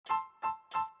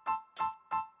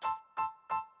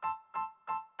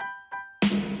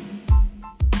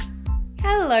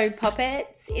Hello,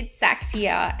 puppets. It's Sax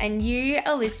here, and you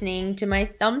are listening to my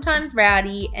sometimes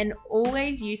rowdy and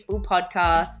always useful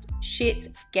podcast, Shit's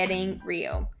Getting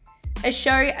Real. A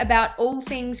show about all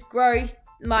things growth,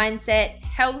 mindset,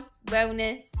 health,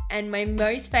 wellness, and my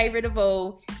most favourite of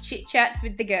all, chit-chats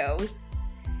with the girls.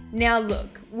 Now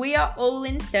look, we are all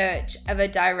in search of a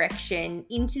direction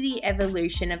into the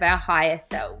evolution of our higher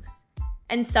selves.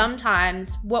 And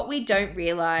sometimes what we don't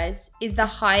realize is the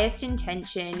highest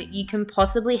intention you can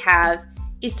possibly have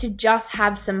is to just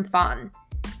have some fun.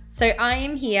 So I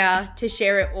am here to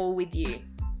share it all with you.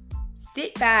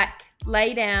 Sit back,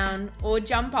 lay down, or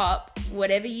jump up,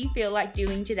 whatever you feel like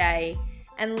doing today,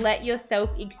 and let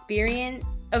yourself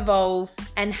experience, evolve,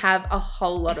 and have a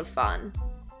whole lot of fun.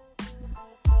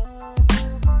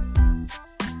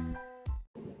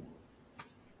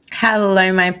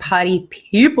 Hello, my party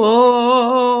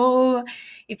people.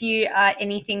 If you are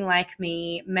anything like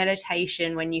me,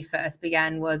 meditation when you first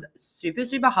began was super,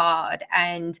 super hard,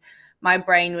 and my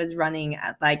brain was running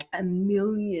at like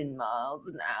 1,000,000 miles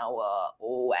an hour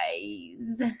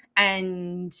always.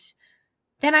 And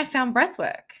then I found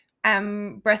breathwork.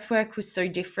 Breathwork was so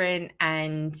different,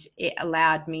 and it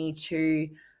allowed me to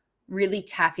really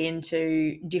tap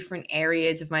into different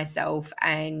areas of myself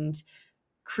and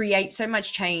create so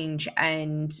much change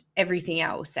and everything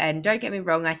else. And don't get me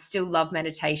wrong, I still love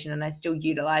meditation and I still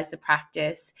utilize the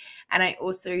practice. And I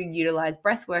also utilize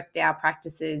breathwork now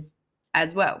practices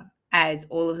as well as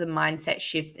all of the mindset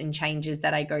shifts and changes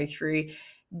that I go through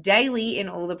daily in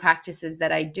all the practices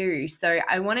that I do. So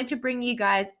I wanted to bring you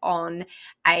guys on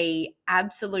a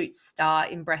absolute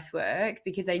start in breathwork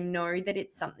because I know that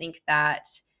it's something that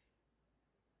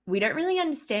we don't really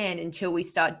understand until we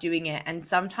start doing it. And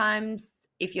sometimes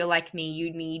if you're like me,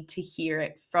 you need to hear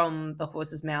it from the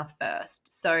horse's mouth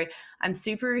first. So I'm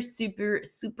super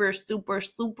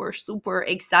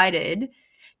excited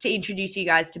to introduce you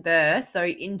guys to Ber. So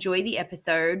enjoy the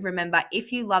episode. Remember,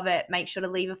 if you love it, make sure to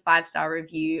leave a 5-star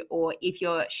review, or if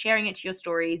you're sharing it to your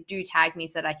stories, do tag me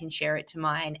so that I can share it to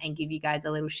mine and give you guys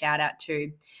a little shout out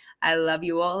too. I love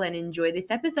you all and enjoy this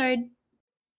episode.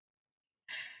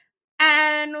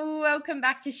 And welcome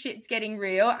back to Shit's Getting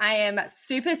Real. I am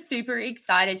super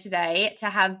excited today to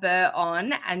have Ber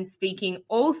on and speaking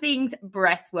all things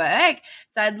breathwork.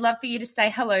 So I'd love for you to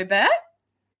say hello, Ber.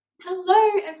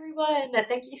 Hello, everyone.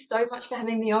 Thank you so much for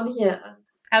having me on here.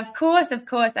 Of course.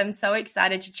 I'm so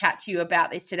excited to chat to you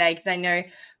about this today because I know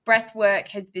breathwork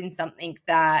has been something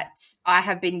that I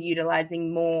have been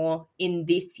utilizing more in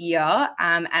this year,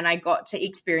 and I got to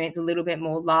experience a little bit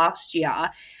more last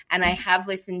year. And I have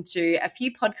listened to a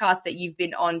few podcasts that you've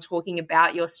been on talking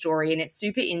about your story, and it's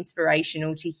super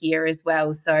inspirational to hear as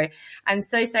well. So I'm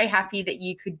so happy that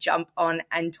you could jump on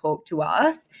and talk to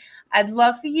us. I'd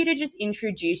love for you to just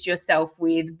introduce yourself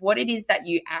with what it is that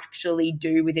you actually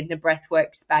do within the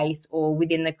breathwork space or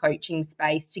within the coaching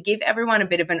space to give everyone a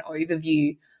bit of an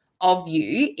overview of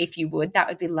you, if you would. That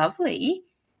would be lovely.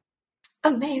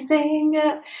 Amazing.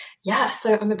 Yeah,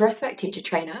 so I'm a breathwork teacher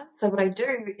trainer. So what I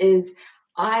do is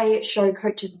I show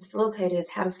coaches and facilitators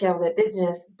how to scale their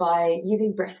business by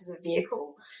using breath as a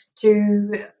vehicle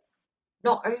to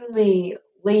not only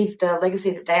leave the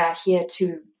legacy that they are here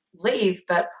to leave,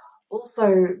 but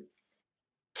also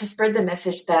to spread the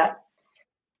message that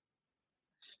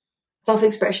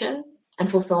self-expression and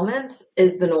fulfillment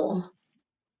is the norm.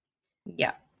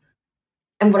 Yeah.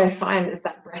 And what I find is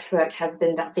that breathwork has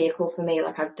been that vehicle for me.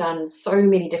 Like I've done so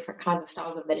many different kinds of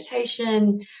styles of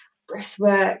meditation,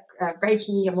 breathwork,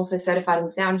 Reiki. I'm also certified in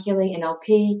sound healing,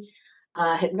 NLP,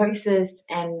 hypnosis.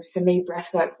 And for me,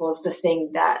 breathwork was the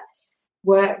thing that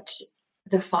worked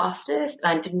the fastest.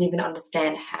 And I didn't even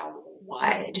understand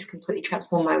why. It just completely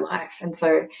transformed my life. And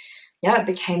so, yeah, it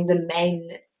became the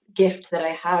main gift that I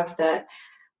have that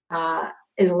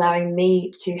is allowing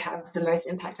me to have the most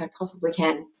impact I possibly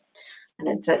can. And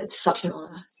it's such an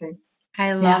honor. So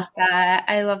I love that.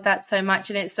 I love that so much.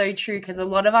 And it's so true because a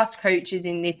lot of us coaches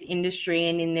in this industry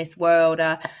and in this world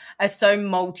are so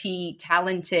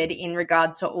multi-talented in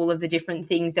regards to all of the different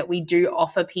things that we do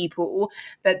offer people.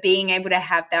 But being able to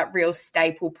have that real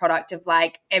staple product of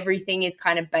like everything is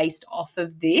kind of based off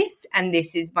of this and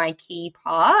this is my key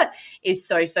part is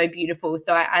so beautiful.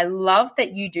 So I love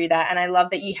that you do that. And I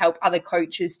love that you help other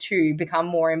coaches too become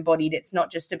more embodied. It's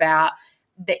not just about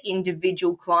the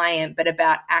individual client, but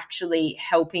about actually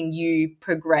helping you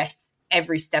progress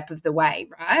every step of the way,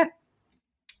 right?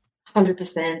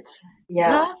 100%.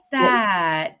 Yeah. Love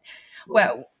that. Yeah.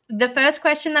 Well, the first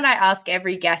question that I ask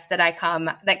every guest that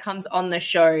comes on the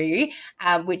show,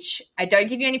 which I don't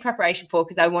give you any preparation for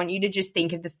because I want you to just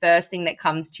think of the first thing that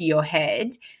comes to your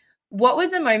head. What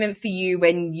was the moment for you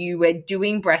when you were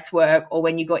doing breath work or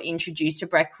when you got introduced to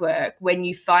breath work, when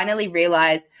you finally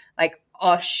realized, like,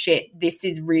 oh shit, this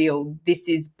is real, this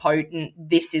is potent,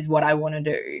 this is what I want to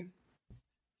do?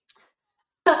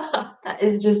 That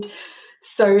is just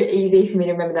so easy for me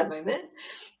to remember that moment.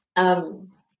 Um,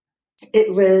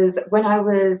 it was when I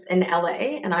was in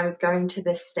LA and I was going to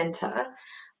this center,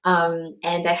 and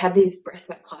they had these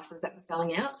breathwork classes that were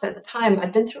selling out. So at the time,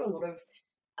 I'd been through a lot of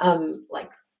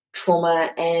like trauma,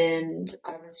 and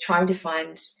I was trying to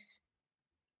find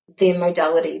the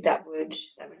modality that would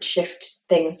shift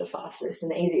things the fastest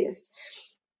and the easiest.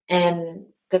 And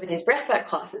there were these breathwork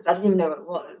classes. I didn't even know what it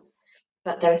was,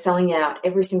 but they were selling out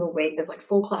every single week. There's like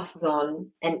 4 classes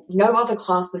on, and no other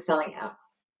class was selling out.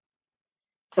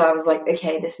 So I was like,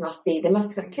 okay, there must be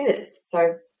something to this.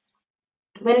 So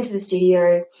I went into the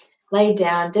studio, laid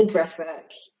down, did breath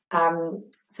work.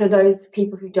 For those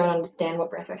people who don't understand what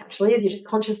breath work actually is, you're just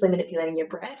consciously manipulating your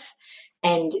breath,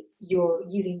 and you're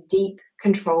using deep,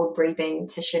 controlled breathing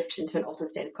to shift into an altered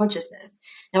state of consciousness.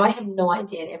 Now, I had no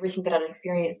idea, and everything that I'd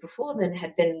experienced before then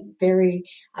had been very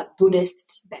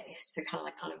Buddhist based, so kind of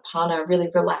like anapana, really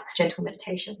relaxed, gentle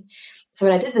meditation. So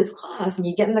when I did this class, and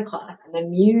you get in the class, and the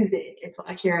music, it's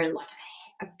like you're in like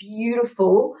a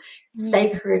beautiful,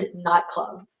 sacred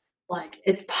nightclub. Like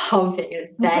it's pumping,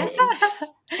 it's banging,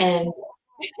 and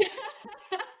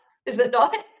is it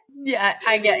not? Yeah,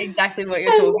 I get exactly what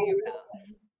you're talking about.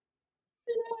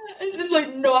 It's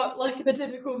like not like the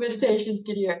typical meditation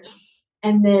studio.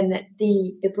 And then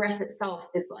the breath itself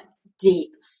is like deep,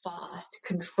 fast,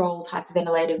 controlled,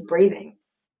 hyperventilative breathing.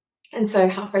 And so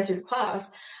halfway through the class,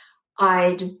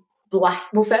 I just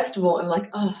well, first of all, I'm like,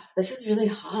 oh, this is really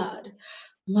hard.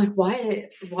 I'm like, why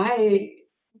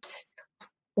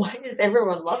does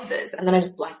everyone love this? And then I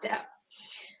just blacked out.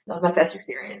 That was my first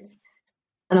experience.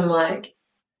 And I'm like,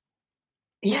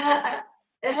 yeah,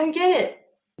 I don't get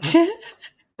it.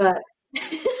 But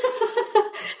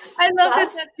I love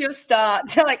that that's your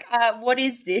start. Like, what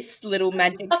is this little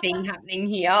magic thing happening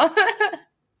here? Yeah,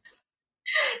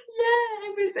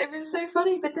 it was so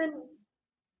funny. But then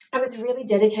I was really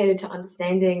dedicated to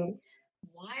understanding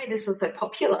why this was so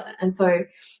popular. And so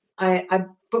I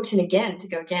booked in again to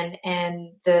go again.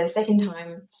 And the second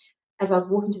time, as I was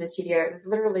walking to the studio, it was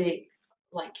literally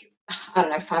like, I don't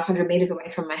know, 500 meters away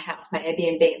from my house, my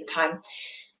Airbnb at the time.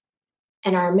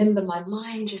 And I remember my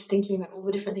mind just thinking about all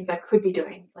the different things I could be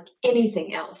doing, like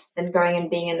anything else than going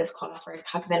and being in this class where I just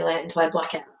hyperventilate until I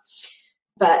black out.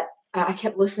 But I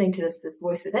kept listening to this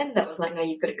voice within that was like, no,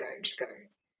 you've got to go, just go.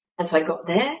 And so I got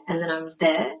there, and then I was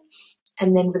there.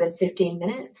 And then within 15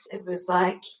 minutes, it was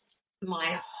like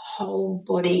my whole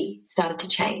body started to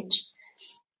change.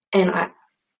 And I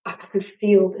could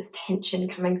feel this tension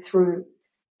coming through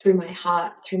my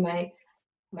heart, through my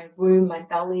womb, my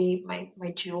belly,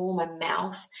 my jaw, my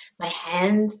mouth, my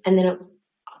hands. And then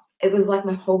it was like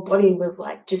my whole body was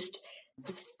like just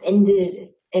suspended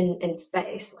in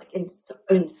space, like in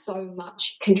so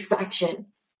much contraction.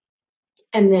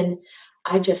 And then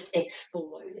I just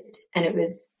exploded. And it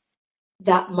was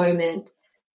that moment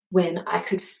when I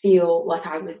could feel like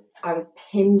I was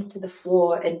pinned to the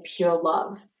floor in pure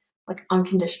love, like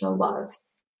unconditional love.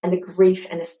 And the grief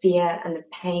and the fear and the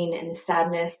pain and the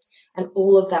sadness and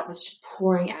all of that was just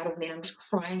pouring out of me. And I'm just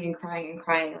crying and crying and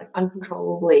crying, like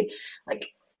uncontrollably,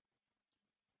 like,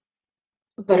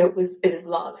 but it was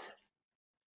love.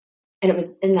 And it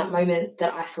was in that moment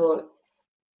that I thought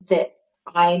that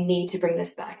I need to bring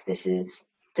this back. This is,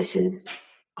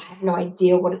 I have no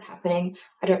idea what is happening.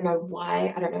 I don't know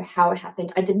why. I don't know how it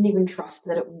happened. I didn't even trust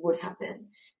that it would happen.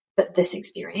 But this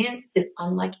experience is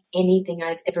unlike anything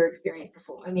I've ever experienced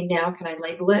before. Only now can I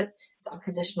label it. It's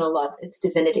unconditional love. It's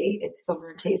divinity. It's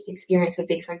sovereignty. It's the experience of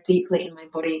being so deeply in my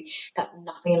body that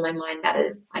nothing in my mind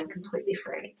matters. I'm completely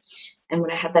free. And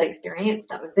when I had that experience,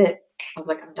 that was it. I was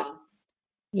like, I'm done.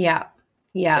 Yeah.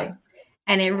 Yeah.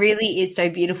 And it really is so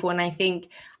beautiful. And I think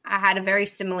I had a very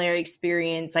similar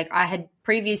experience. Like I had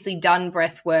previously done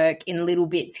breath work in little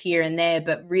bits here and there,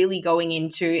 but really going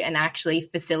into an actually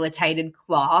facilitated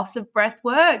class of breath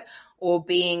work or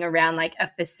being around like a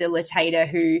facilitator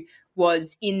who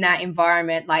was in that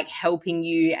environment, like helping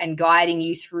you and guiding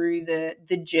you through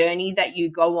the journey that you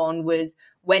go on was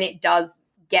when it does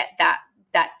get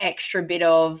that extra bit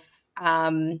of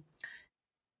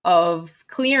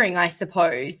clearing, I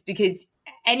suppose, because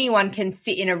anyone can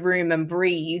sit in a room and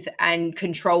breathe and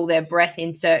control their breath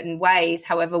in certain ways.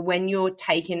 However, when you're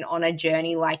taken on a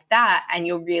journey like that and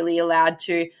you're really allowed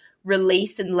to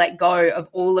release and let go of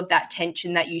all of that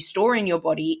tension that you store in your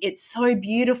body, it's so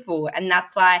beautiful. And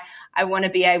that's why I want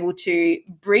to be able to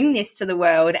bring this to the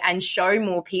world and show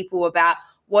more people about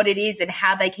what it is and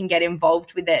how they can get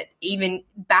involved with it, even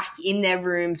back in their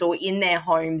rooms or in their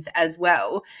homes as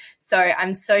well. So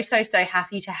I'm so, so, so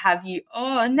happy to have you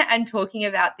on and talking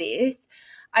about this.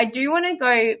 I do want to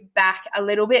go back a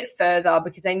little bit further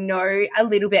because I know a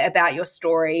little bit about your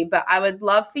story, but I would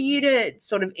love for you to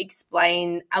sort of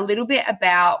explain a little bit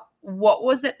about what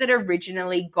was it that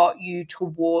originally got you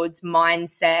towards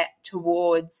mindset,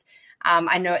 towards,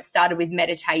 I know it started with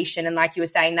meditation and like you were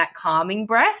saying, that calming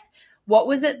breath. What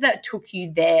was it that took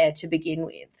you there to begin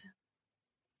with?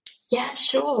 Yeah,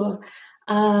 sure.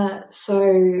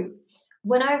 So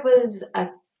when I was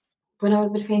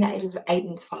between the ages of 8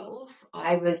 and 12,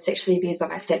 I was sexually abused by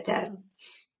my stepdad,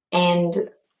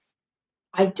 and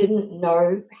I didn't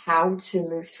know how to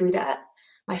move through that.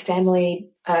 My family,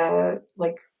 they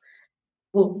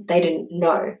didn't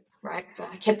know, right? Because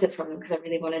I kept it from them because I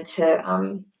really wanted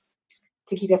to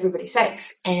keep everybody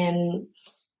safe, and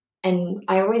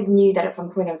I always knew that at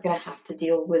some point I was going to have to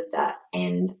deal with that.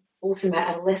 And all through my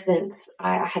adolescence,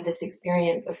 I had this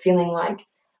experience of feeling like,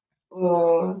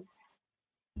 oh,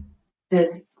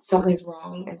 there's something's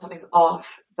wrong and something's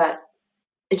off, but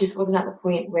it just wasn't at the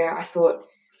point where I thought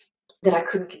that I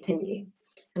couldn't continue.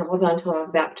 And it wasn't until I was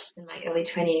about in my early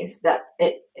 20s that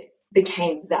it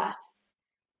became that.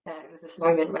 It was this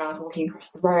moment when I was walking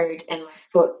across the road and my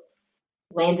foot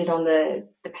landed on the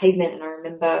pavement, and I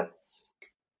remember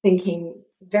thinking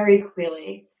very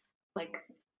clearly, like,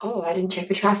 oh, I didn't check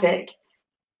for traffic.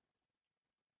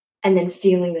 And then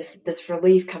feeling this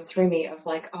relief come through me of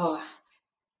like, oh,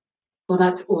 well,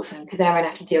 that's awesome because I won't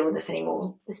have to deal with this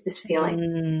anymore, this feeling.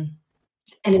 Mm.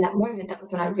 And in that moment, that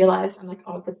was when I realized, I'm like,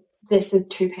 oh, this is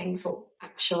too painful,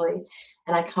 actually,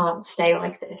 and I can't stay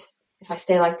like this. If I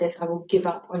stay like this, I will give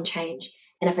up on change.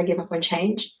 And if I give up on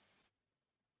change,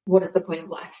 what is the point of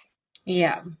life?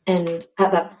 Yeah. And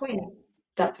at that point,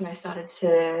 that's when I started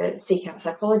to seek out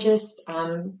psychologists,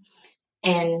 and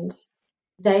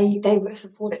they were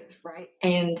supportive, right?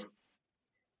 And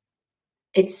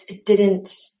it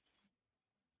didn't.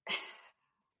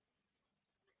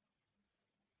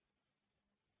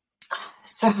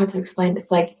 It's so hard to explain. It's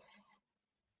like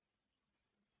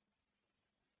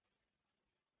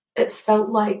it felt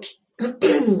like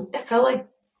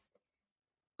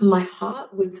my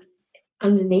heart was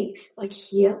underneath, like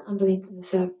here, underneath the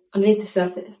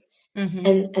surface, Mm-hmm.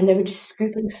 and they were just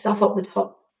scooping stuff up the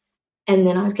top, and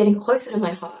then I was getting closer to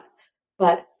my heart,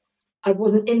 but I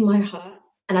wasn't in my heart,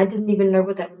 and I didn't even know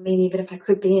what that would mean, even if I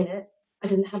could be in it. I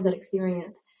didn't have that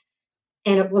experience,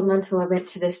 and it wasn't until I went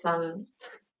to this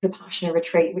Vipassana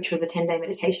retreat, which was a 10-day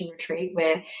meditation retreat,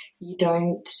 where you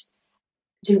don't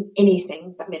do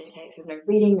anything but meditate. There's no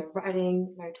reading, no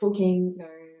writing, no talking, no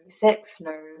sex,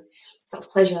 no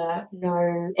self-pleasure,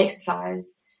 no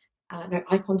exercise, no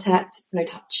eye contact, no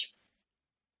touch.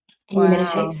 And you Wow.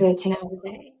 meditate for 10 hours a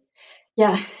day.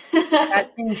 Yeah. That's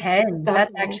It's intense.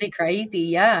 That's powerful. actually crazy.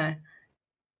 Yeah.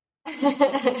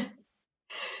 It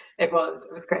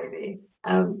was crazy.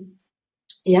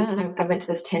 Yeah, and I went to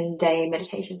this 10-day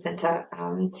meditation center,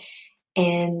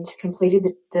 and completed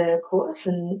the course,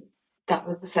 and that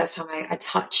was the first time I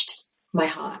touched my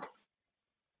heart.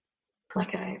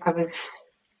 Like like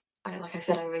I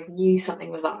said, I always knew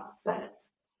something was up, but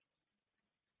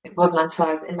it wasn't until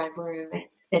I was in my room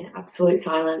in absolute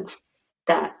silence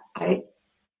that I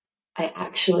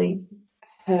actually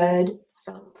heard,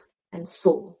 felt, and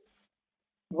saw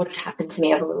what had happened to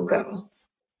me as a little girl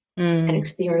and Mm.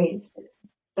 experienced it,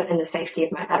 but in the safety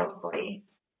of my adult body.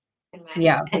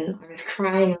 Yeah. And I was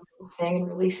crying and laughing and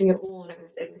releasing it all, and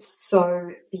it was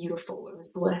so beautiful. It was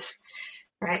bliss,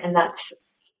 right? And that's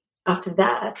after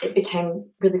that, it became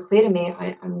really clear to me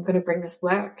I'm going to bring this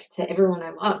work to everyone I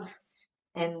love.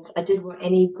 And I did what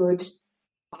any good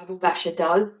Bible basher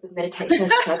does with meditation. I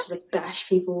just tried to like bash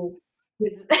people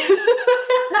with with my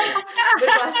I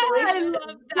love solution.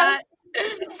 that.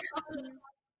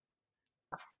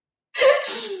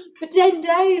 For 10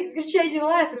 days, it's going to change your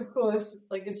life. And of course,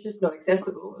 like it's just not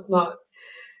accessible. It's not,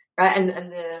 right?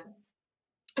 And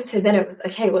so then it was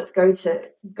okay. Let's go to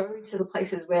the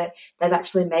places where they've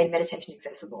actually made meditation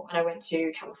accessible. And I went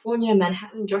to California,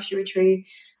 Manhattan, Joshua Tree.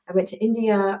 I went to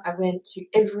India. I went to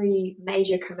every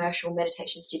major commercial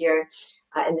meditation studio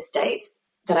in the States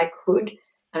that I could,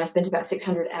 and I spent about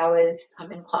 600 hours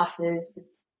in classes,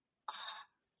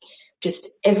 just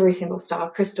every single style: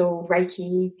 crystal,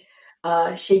 Reiki,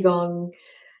 Qigong,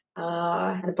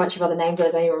 and a bunch of other names that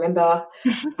I don't even remember.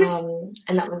 And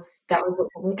that was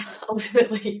what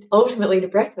brought me ultimately to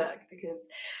breathwork, because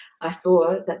I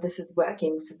saw that this is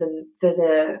working for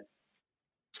the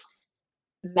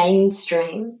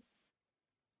mainstream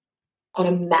on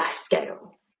a mass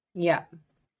scale. Yeah.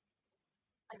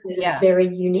 There's a Yeah. very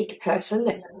unique person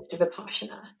that goes to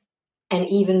Vipassana. And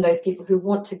even those people who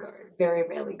want to go very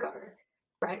rarely go,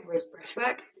 right? Whereas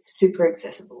breathwork, super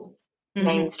accessible, Hmm.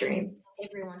 mainstream.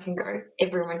 Everyone can go.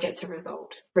 Everyone gets a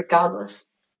result,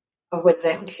 regardless of whether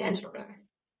they understand it or not.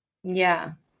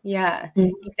 Yeah. Yeah.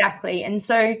 Mm. Exactly. And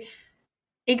so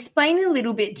explain a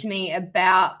little bit to me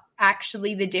about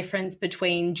actually the difference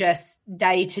between just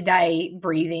day to day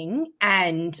breathing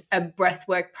and a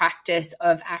breathwork practice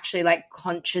of actually like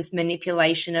conscious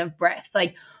manipulation of breath.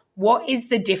 Like, what is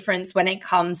the difference when it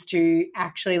comes to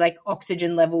actually like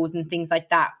oxygen levels and things like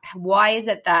that? Why is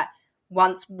it that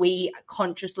once we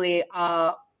consciously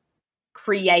are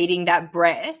creating that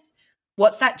breath,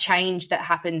 what's that change that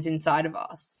happens inside of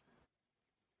us?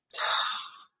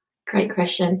 Great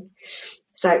question.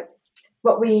 So,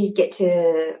 what we get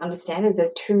to understand is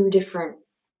there's two different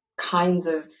kinds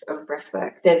of breath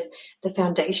work. There's the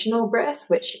foundational breath,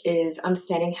 which is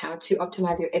understanding how to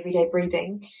optimize your everyday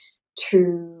breathing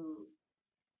to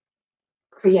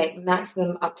create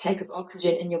maximum uptake of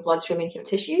oxygen in your bloodstream into your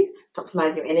tissues to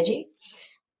optimize your energy.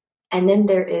 And then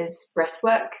there is breath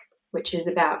work, which is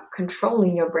about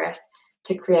controlling your breath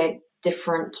to create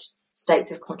different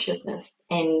states of consciousness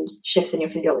and shifts in your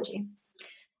physiology.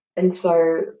 And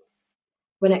so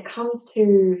when it comes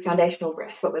to foundational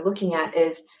breath, what we're looking at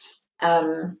is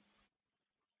um,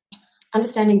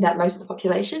 understanding that most of the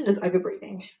population is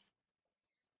overbreathing.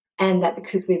 And that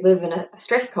because we live in a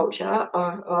stress culture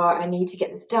of, oh, I need to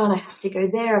get this done, I have to go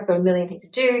there, I've got a million things to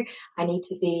do, I need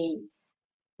to be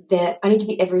there, I need to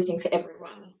be everything for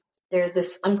everyone. There is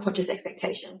this unconscious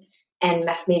expectation, and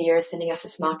mass media is sending us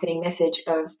this marketing message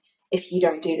of if you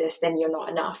don't do this, then you're not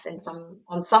enough. And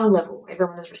on some level,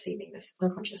 everyone is receiving this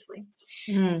unconsciously.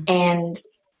 Mm. And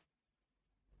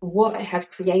what it has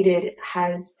created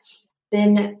has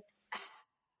been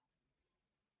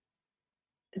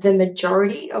the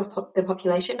majority of the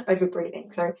population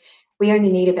overbreathing. So we only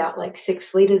need about like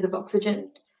 6 liters of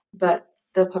oxygen, but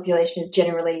the population is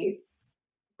generally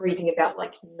breathing about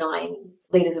like 9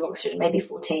 liters of oxygen, maybe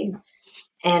 14.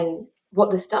 And what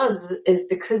this does is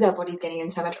because our body's getting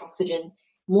in so much oxygen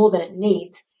more than it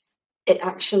needs, it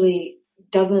actually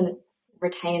doesn't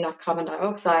retain enough carbon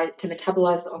dioxide to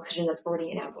metabolize the oxygen that's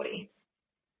already in our body.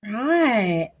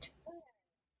 Right.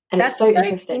 And it's That's so so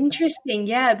interesting. interesting,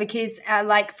 yeah, because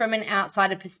like from an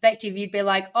outsider perspective, you'd be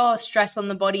like, "Oh, stress on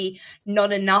the body,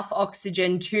 not enough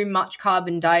oxygen, too much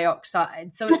carbon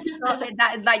dioxide." So it's so,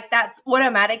 that like that's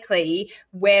automatically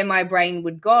where my brain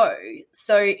would go.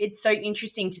 So it's so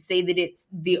interesting to see that it's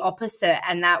the opposite,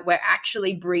 and that we're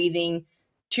actually breathing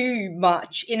too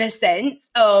much in a sense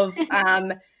of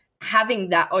having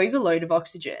that overload of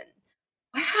oxygen.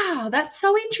 Wow, that's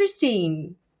so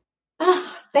interesting.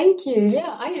 Oh, thank you.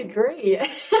 Yeah, I agree.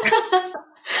 I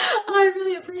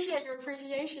really appreciate your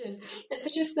appreciation. It's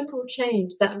such a simple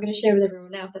change that I'm going to share with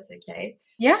everyone now, if that's okay.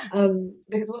 Yeah.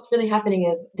 Because what's really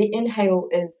happening is the inhale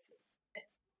is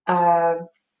uh,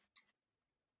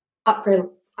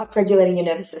 upregulating your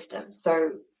nervous system,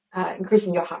 so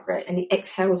increasing your heart rate, and the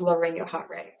exhale is lowering your heart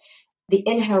rate. The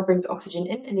inhale brings oxygen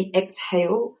in, and the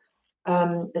exhale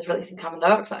is releasing carbon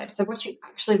dioxide. So what you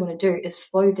actually want to do is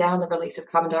slow down the release of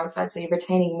carbon dioxide so you're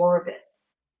retaining more of it.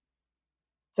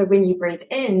 So when you breathe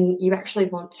in, you actually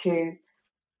want to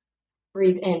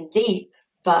breathe in deep,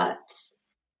 but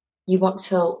you want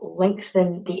to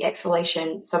lengthen the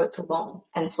exhalation so it's long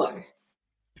and slow.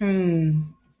 Hmm.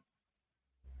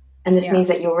 And this Yeah. means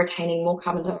that you're retaining more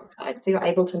carbon dioxide, so you're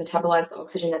able to metabolize the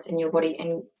oxygen that's in your body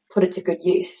and put it to good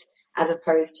use, as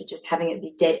opposed to just having it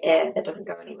be dead air that doesn't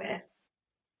go anywhere.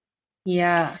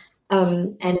 Yeah.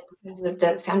 And in terms of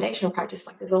the foundational practice,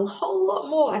 like there's a whole lot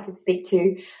more I could speak to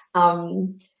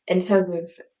in terms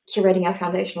of curating our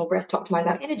foundational breath to optimize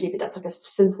our energy, but that's like a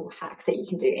simple hack that you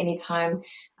can do anytime.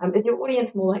 Is your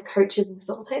audience more like coaches and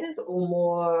facilitators or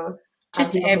more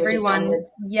Just people who are just on everyone. the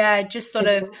Yeah, just sort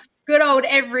of good old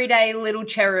everyday little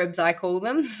cherubs, I call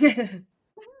them.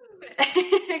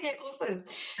 Okay, awesome.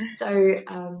 So,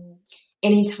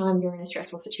 anytime you're in a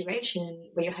stressful situation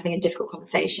where you're having a difficult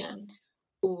conversation,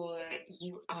 or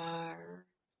you are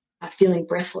feeling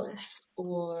breathless,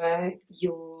 or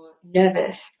you're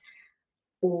nervous,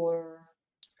 or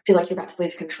feel like you're about to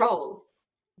lose control,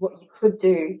 what you could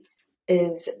do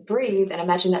is breathe and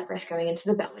imagine that breath going into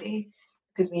the belly,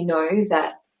 because we know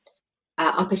that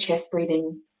upper chest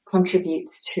breathing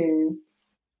contributes to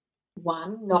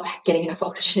one, not getting enough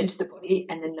oxygen into the body,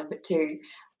 and then number two,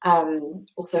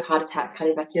 also heart attacks,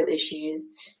 cardiovascular issues.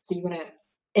 So you want to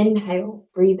inhale,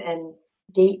 breathe in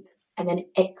deep, and then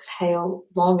exhale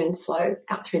long and slow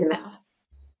out through the mouth.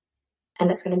 And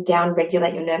that's going to down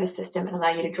regulate your nervous system and allow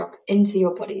you to drop into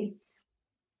your body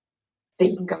so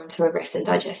you can go into a rest and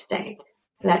digest state.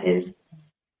 So that is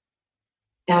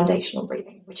foundational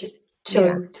breathing, which is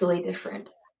Yeah. totally different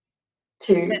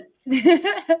to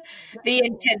The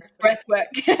intense breath work.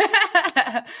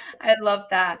 I love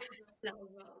that.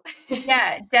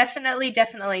 Yeah, definitely,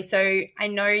 definitely. So I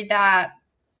know that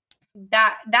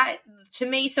to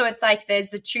me, so it's like there's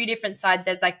the two different sides.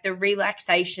 There's like the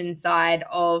relaxation side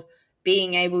of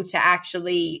being able to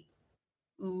actually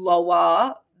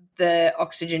lower the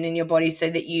oxygen in your body so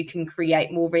that you can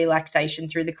create more relaxation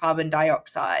through the carbon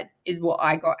dioxide, is what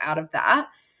I got out of that.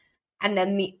 And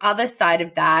then the other side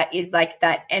of that is like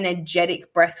that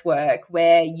energetic breath work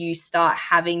where you start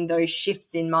having those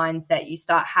shifts in mindset, you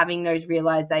start having those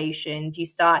realizations, you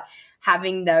start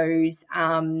having those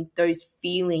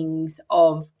feelings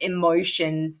of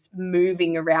emotions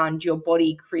moving around your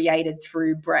body created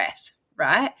through breath,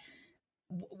 right?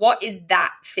 What is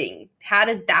that thing? How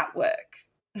does that work?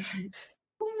 So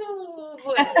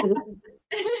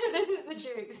this is the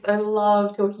truth. I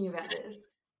love talking about this.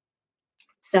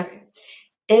 So,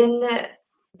 in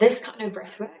this kind of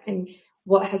breath work and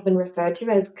what has been referred to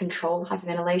as controlled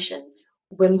hyperventilation,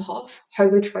 Wim Hof,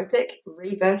 holotropic,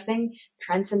 rebirthing,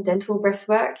 transcendental breath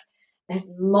work, there's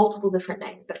multiple different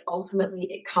names, but ultimately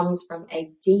it comes from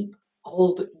a deep,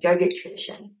 old yogic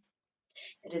tradition.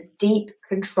 It is deep,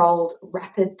 controlled,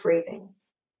 rapid breathing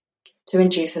to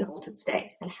induce an altered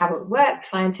state. And how it works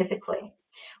scientifically,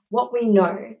 what we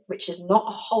know, which is not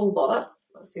a whole lot,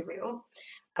 let's be real,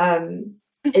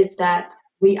 is that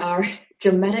we are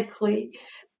dramatically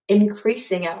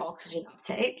increasing our oxygen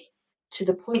uptake to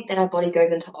the point that our body goes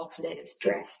into oxidative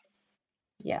stress.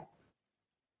 Yeah.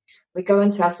 We go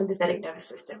into our sympathetic nervous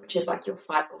system, which is like your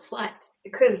fight or flight,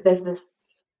 because there's this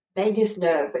vagus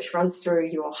nerve which runs through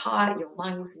your heart, your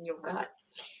lungs, and your gut.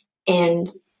 And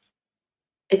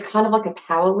it's kind of like a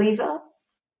power lever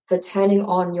for turning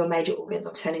on your major organs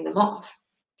or turning them off.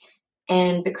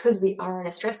 And because we are in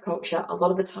a stress culture, a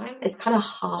lot of the time it's kind of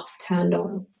half turned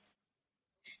on.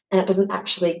 And it doesn't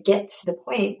actually get to the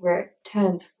point where it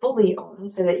turns fully on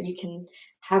so that you can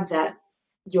have that,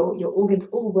 your organs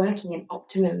all working in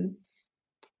optimum,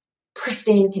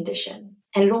 pristine condition.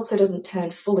 And it also doesn't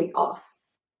turn fully off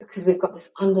because we've got this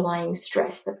underlying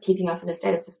stress that's keeping us in a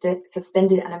state of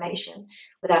suspended animation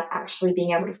without actually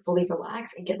being able to fully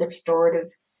relax and get the restorative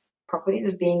properties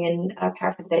of being in a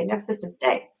parasympathetic nervous system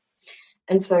state.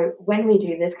 And so when we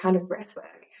do this kind of breath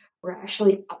work, we're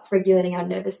actually upregulating our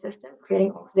nervous system,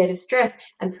 creating oxidative stress,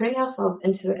 and putting ourselves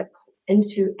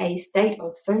into a state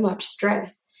of so much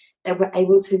stress that we're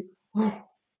able to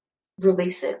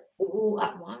release it all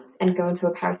at once and go into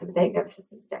a parasympathetic nervous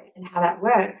system state. And how that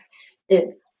works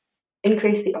is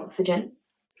increase the oxygen,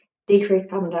 decrease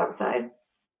carbon dioxide,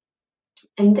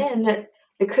 and then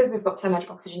because we've got so much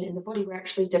oxygen in the body, we're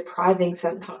actually depriving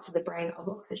certain parts of the brain of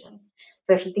oxygen.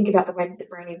 So if you think about the way that the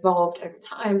brain evolved over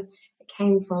time, it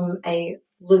came from a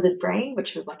lizard brain,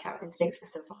 which was like our instincts for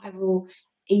survival,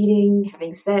 eating,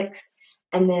 having sex,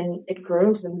 and then it grew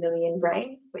into the mammalian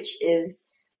brain, which is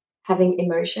having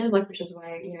emotions, like which is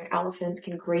why elephants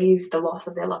can grieve the loss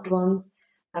of their loved ones,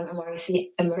 and why we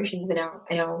see emotions in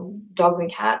our dogs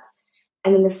and cats.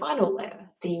 And then the final layer,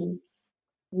 the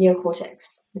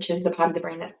neocortex, which is the part of the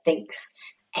brain that thinks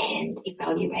and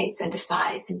evaluates and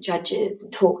decides and judges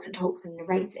and talks and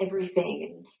narrates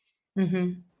everything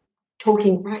and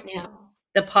talking right now.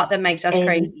 The part that makes us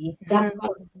crazy. That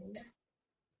part,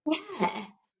 yeah.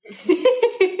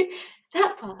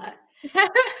 That part.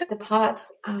 The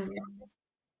parts,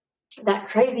 that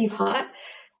crazy part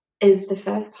is the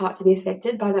first part to be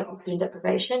affected by that oxygen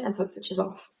deprivation, and so it switches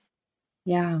off.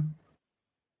 Yeah.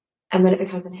 And when it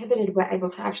becomes inhibited, we're able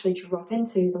to actually drop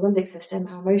into the limbic system,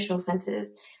 our emotional centers,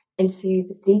 into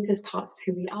the deepest parts of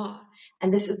who we are.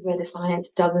 And this is where the science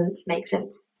doesn't make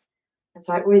sense. And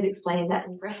so I always explain that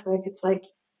in breathwork, it's like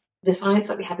the science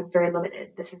that we have is very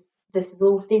limited. This is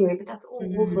all theory, but that's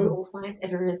also all science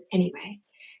ever is anyway.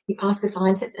 You ask a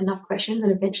scientist enough questions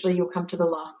and eventually you'll come to the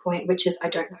last point, which is, I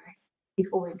don't know. He's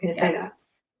always going to say that.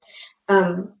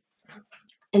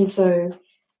 And so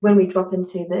when we drop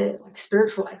into the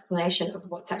spiritual explanation of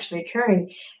what's actually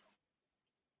occurring,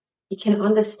 you can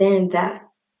understand that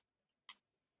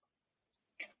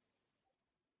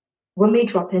when we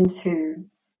drop into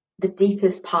the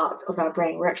deepest parts of our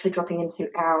brain, we're actually dropping into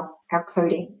our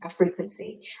coding, our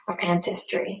frequency, our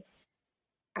ancestry,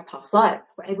 our past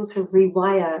lives. We're able to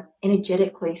rewire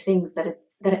energetically things that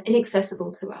are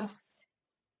inaccessible to us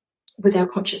with our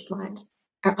conscious mind.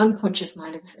 Our unconscious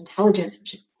mind is this intelligence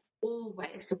which is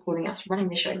always supporting us, running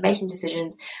the show, making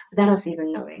decisions without us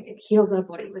even knowing. It heals our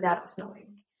body without us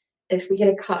knowing. If we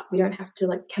get a cut, we don't have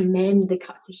to command the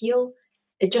cut to heal.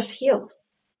 It just heals.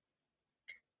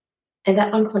 And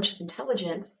that unconscious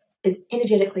intelligence is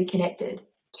energetically connected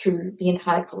to the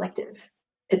entire collective.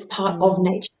 It's part of Mm.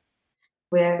 nature,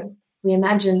 where we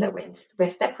imagine that we're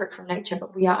separate from nature,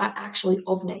 but we are actually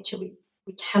of nature.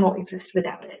 We cannot exist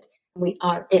without it. We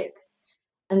are it.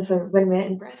 And so when we're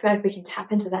in breathwork, we can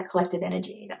tap into that collective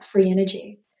energy, that free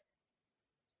energy,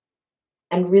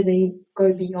 and really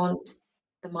go beyond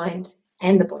the mind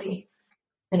and the body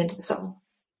and into the soul.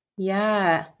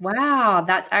 Yeah. Wow.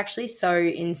 That's actually so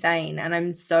insane. And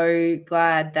I'm so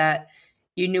glad that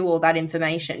you knew all that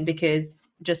information because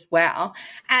just wow.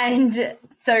 And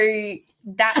so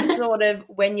that's sort of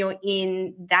when you're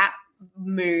in that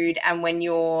mood and when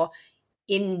you're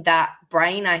in that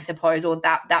brain, I suppose, or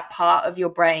that part of your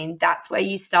brain, that's where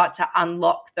you start to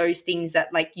unlock those things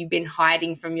that like you've been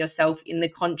hiding from yourself in the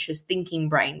conscious thinking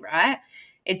brain, right?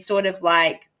 It's sort of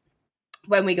like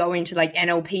when we go into like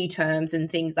NLP terms and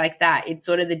things like that, it's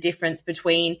sort of the difference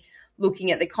between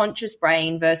looking at the conscious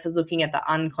brain versus looking at the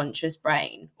unconscious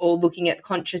brain, or looking at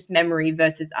conscious memory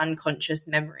versus unconscious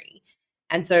memory.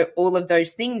 And so all of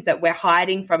those things that we're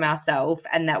hiding from ourselves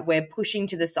and that we're pushing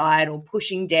to the side or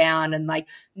pushing down and like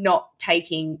not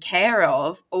taking care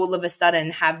of, all of a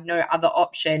sudden have no other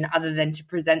option other than to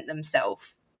present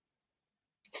themselves.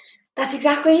 That's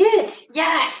exactly it.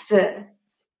 Yes. Like,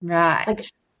 Right.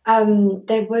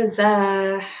 there was,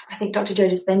 I think Dr. Joe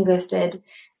Dispenza said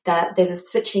that there's a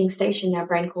switching station in our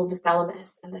brain called the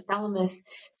thalamus, and the thalamus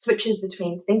switches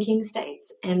between thinking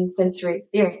states and sensory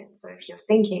experience. So if you're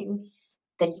thinking,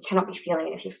 then you cannot be feeling.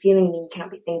 And if you're feeling, then you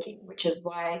cannot be thinking, which is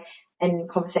why in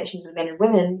conversations with men and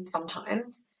women,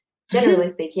 sometimes, generally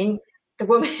speaking, the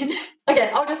woman, okay,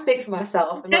 I'll just speak for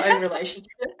myself in my own relationship.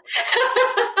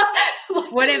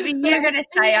 Whatever But you're I going to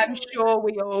say, I'm feel sure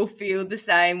we all feel the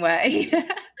same way.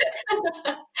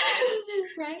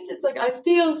 right? It's like, I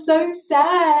feel so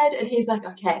sad. And he's like,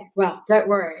 okay, well, don't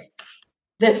worry.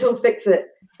 This will fix it.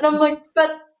 And I'm like,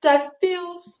 but I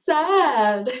feel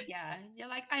sad. Yeah, you're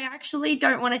like, I actually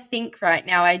don't want to think right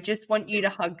now. I just want you to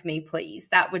hug me, please.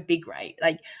 That would be great.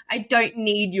 Like, I don't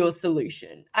need your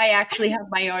solution. I actually have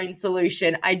my own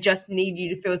solution. I just need you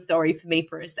to feel sorry for me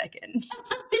for a second.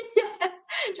 Yes,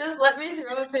 just let me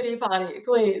throw a pity party,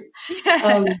 please. Yeah.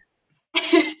 Um,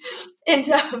 and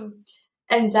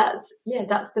and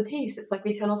that's the piece. It's like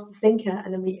we turn off the thinker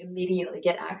and then we immediately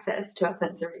get access to our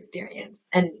sensory experience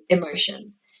and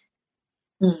emotions.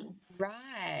 Mm.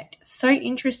 Right. So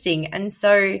interesting. And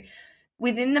so,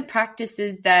 within the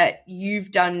practices that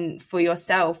you've done for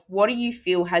yourself, what do you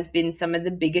feel has been some of the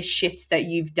biggest shifts that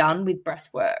you've done with breath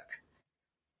work?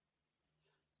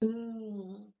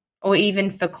 Mm. Or even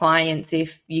for clients,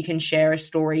 if you can share a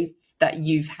story that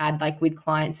you've had, like with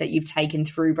clients that you've taken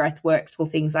through breathworks or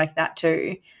things like that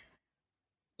too.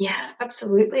 Yeah,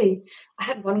 absolutely. I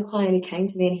had one client who came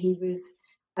to me and he was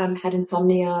had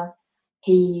insomnia.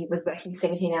 He was working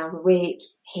 17 hours a week.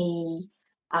 He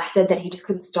said that he just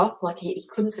couldn't stop, like he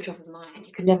couldn't switch off his mind.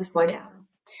 He could never slow down.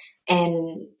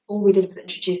 And all we did was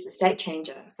introduce a state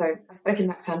changer. So I've spoken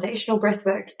about foundational breath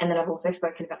work, and then I've also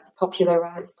spoken about the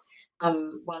popularized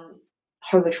one,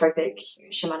 holotropic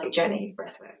shamanic journey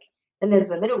breath work. And there's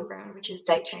the middle ground, which is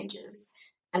state changes.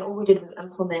 And all we did was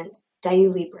implement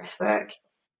daily breath work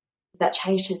that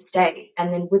changed his state.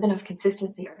 And then with enough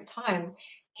consistency over time,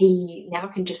 he now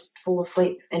can just fall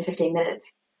asleep in 15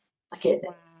 minutes. Like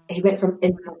Wow. he went from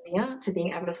insomnia to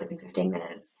being able to sleep in 15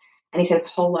 minutes. And he said his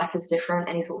whole life is different.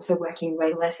 And he's also working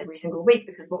way less every single week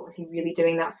because what was he really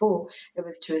doing that for? It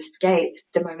was to escape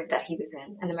the moment that he was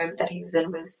in. And the moment that he was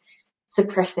in was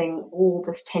suppressing all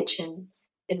this tension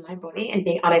in my body and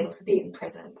being unable to be in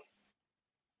presence.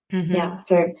 Mm-hmm. Yeah,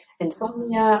 so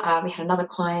insomnia. We had another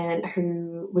client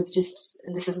who was just,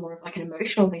 and this is more of like an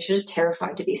emotional thing, she was just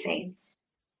terrified to be seen.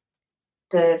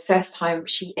 The first time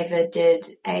she ever did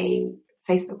a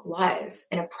Facebook Live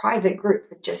in a private group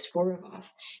with just four of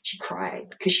us, she cried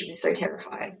because she was so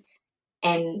terrified.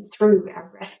 And through our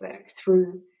breath work,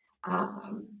 through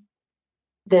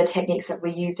the techniques that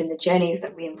we used and the journeys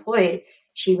that we employed,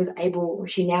 she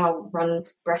now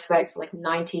runs breath work for like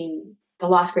 90, the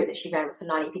last group that she ran was for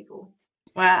 90 people.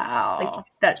 Like Wow.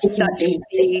 That's taking such a beats.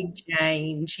 big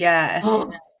change. Yeah.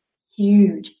 Oh,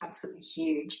 huge, absolutely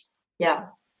huge. Yeah.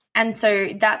 And so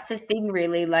that's the thing,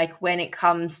 really, like when it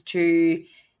comes to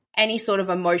any sort of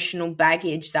emotional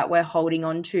baggage that we're holding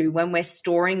on to, when we're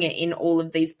storing it in all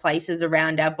of these places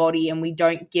around our body and we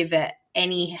don't give it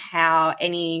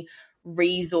any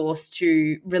resource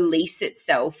to release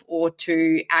itself or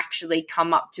to actually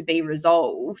come up to be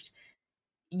resolved,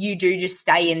 you do just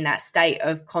stay in that state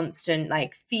of constant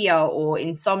like fear or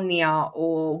insomnia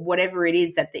or whatever it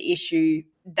is that the issue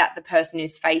that the person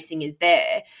is facing is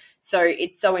there. So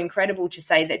it's so incredible to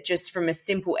say that just from a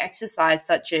simple exercise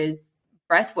such as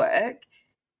breath work,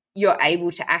 you're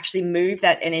able to actually move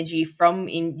that energy from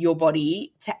in your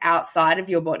body to outside of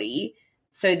your body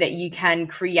so that you can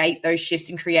create those shifts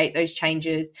and create those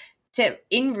changes to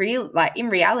in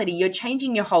reality, you're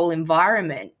changing your whole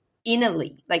environment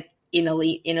innerly. Like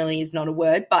innerly is not a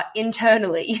word, but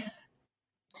internally.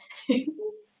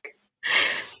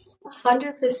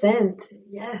 100%.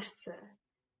 Yes.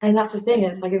 And that's the thing.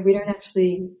 It's like if we don't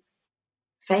actually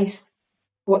face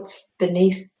what's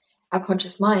beneath our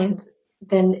conscious mind,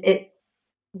 then it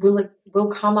will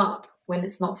come up when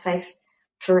it's not safe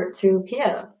for it to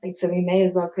appear. Like, so we may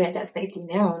as well create that safety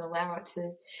now and allow it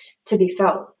to be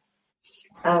felt.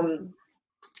 I'm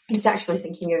just actually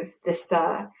thinking of this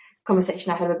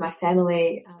conversation I had with my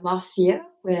family last year,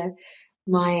 where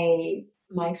my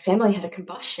family had a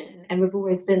combustion, and we've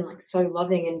always been like so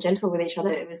loving and gentle with each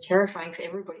other. It was terrifying for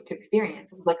everybody to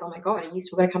experience. It was like, oh my god, are you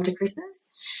still going to come to Christmas?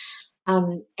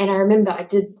 And I remember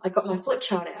I got my flip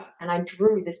chart out and I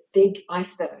drew this big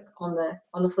iceberg on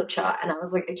the flip chart, and I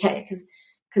was like, okay,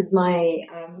 because my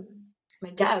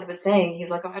dad was saying,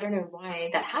 he's like, oh, I don't know why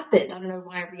that happened. I don't know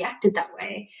why I reacted that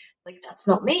way. Like, that's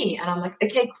not me. And I'm like,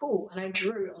 okay, cool. And I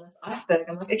drew on this iceberg.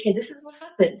 I'm like, okay, this is what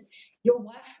happened. Your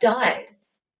wife died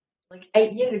like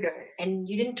 8 years ago, and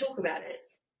you didn't talk about it.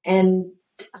 And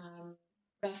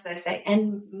what else did I say?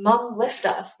 And mum left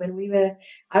us when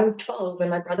I was 12 and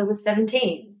my brother was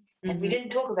 17, and we didn't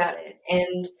talk about it.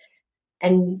 And I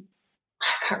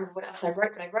can't remember what else I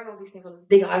wrote, but I wrote all these things on this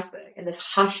big iceberg, and this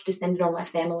hush descended on my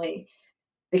family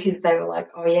because they were like,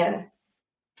 oh yeah.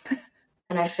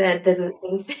 And I said, there's a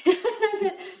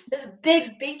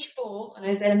big beach ball. And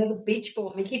I said, and there's a beach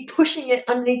ball. And we keep pushing it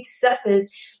underneath the surface.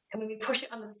 And when we push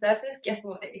it under the surface, guess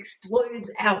what? It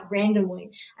explodes out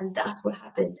randomly. And that's what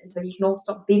happened. And so you can all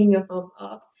stop beating yourselves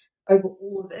up over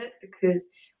all of it, because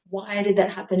why did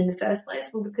that happen in the first place?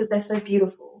 Well, because they're so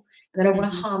beautiful. And they don't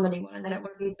want to harm anyone. And they don't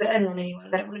want to be a burden on anyone.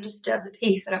 They don't want to disturb the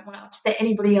peace. They don't want to upset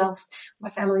anybody else. My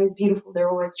family is beautiful. They're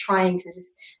always trying to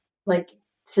just like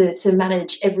to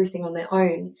manage everything on their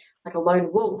own, like a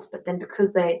lone wolf. But then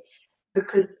because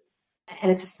and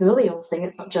it's a familial thing,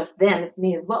 it's not just them, it's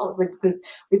me as well. It's like because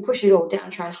we push it all down,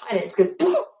 try and hide it, it just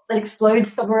goes that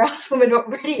explodes somewhere else when we're not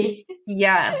ready.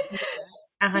 Yeah.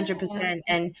 100%.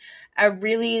 And a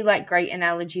really like great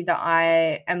analogy that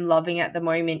I am loving at the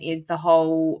moment is the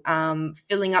whole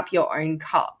filling up your own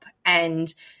cup.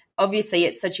 And obviously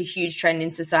it's such a huge trend in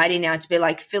society now to be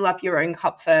like, fill up your own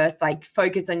cup first, like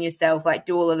focus on yourself, like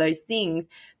do all of those things.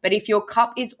 But if your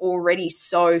cup is already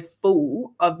so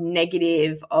full of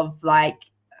negative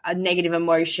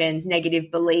emotions, negative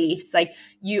beliefs, like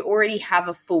you already have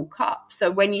a full cup.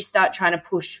 So when you start trying to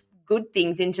push good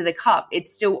things into the cup,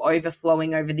 it's still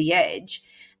overflowing over the edge.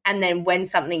 And then when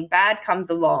something bad comes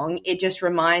along, it just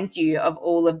reminds you of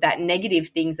all of that negative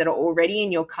things that are already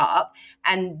in your cup,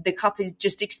 and the cup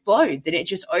just explodes and it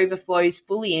just overflows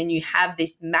fully, and you have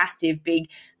this massive big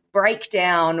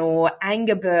breakdown or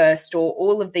anger burst or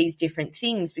all of these different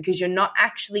things, because you're not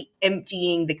actually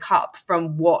emptying the cup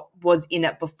from what was in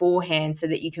it beforehand so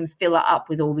that you can fill it up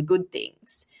with all the good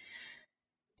things.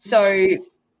 So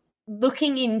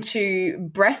looking into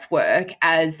breath work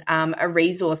as a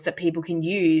resource that people can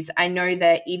use, I know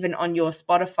that even on your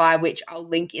Spotify, which I'll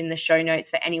link in the show notes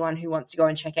for anyone who wants to go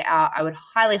and check it out, I would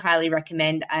highly, highly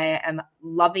recommend. I am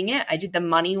loving it. I did the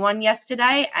money one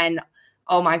yesterday, and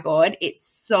oh my God, it's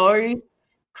so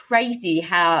crazy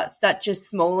how such a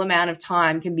small amount of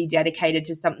time can be dedicated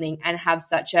to something and have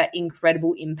such an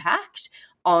incredible impact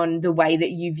on the way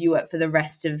that you view it for the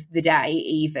rest of the day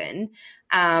even.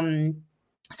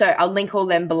 So I'll link all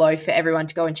them below for everyone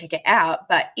to go and check it out.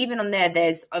 But even on there,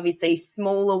 there's obviously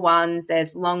smaller ones,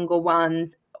 there's longer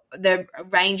ones. They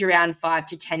range around 5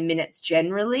 to 10 minutes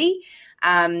generally.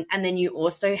 And then you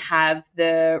also have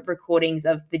the recordings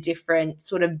of the different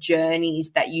sort of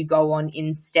journeys that you go on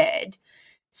instead.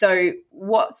 So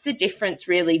what's the difference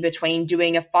really between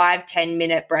doing a 5-10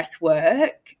 minute breath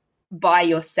work by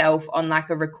yourself on like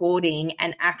a recording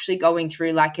and actually going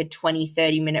through like a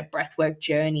 20-30 minute breath work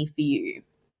journey for you?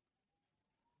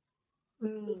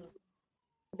 The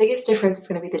biggest difference is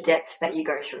going to be the depth that you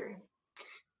go through.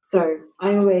 So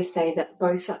I always say that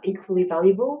both are equally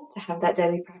valuable. To have that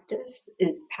daily practice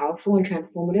is powerful and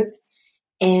transformative.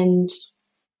 And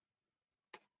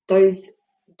those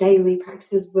daily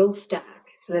practices will stack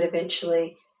so that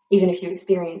eventually, even if you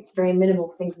experience very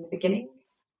minimal things in the beginning,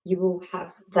 you will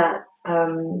have that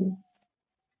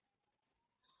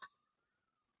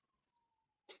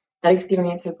that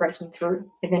experience of breaking through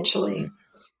eventually.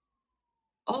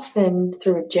 often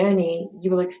through a journey, you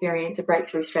will experience a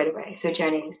breakthrough straight away. So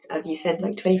journeys, as you said,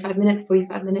 like 25 minutes,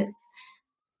 45 minutes.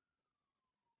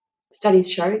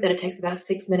 Studies show that it takes about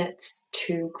 6 minutes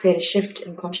to create a shift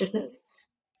in consciousness,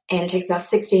 and it takes about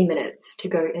 16 minutes to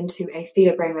go into a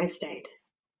theta brainwave state.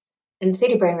 In the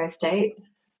theta brainwave state,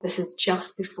 this is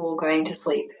just before going to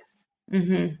sleep.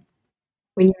 Mm-hmm.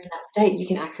 When you're in that state, you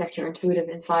can access your intuitive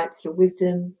insights, your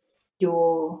wisdom,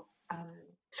 your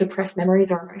suppressed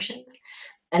memories or emotions.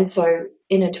 And so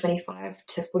in a 25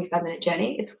 to 45-minute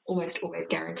journey, it's almost always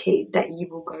guaranteed that you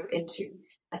will go into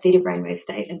a theta brainwave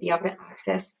state and be able to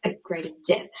access a greater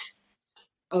depth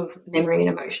of memory and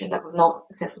emotion that was not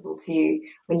accessible to you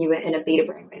when you were in a beta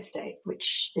brainwave state,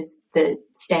 which is the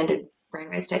standard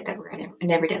brainwave state that we're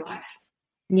in everyday life.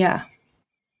 Yeah.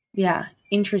 Yeah.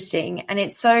 Interesting. And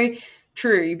it's so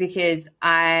true because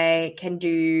I can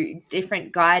do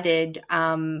different guided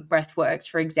breath works,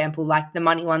 for example, like the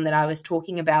money one that I was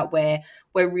talking about, where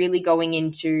we're really going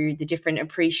into the different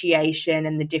appreciation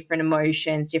and the different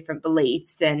emotions, different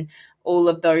beliefs, and all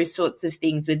of those sorts of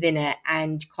things within it,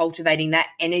 and cultivating that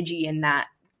energy and that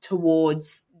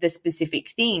towards the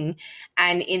specific thing.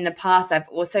 And in the past, I've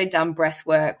also done breath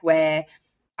work where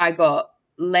I got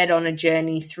led on a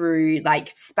journey through like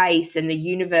space and the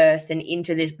universe and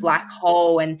into this black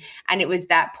hole, and it was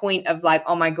that point of like,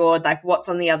 oh my god, like what's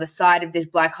on the other side of this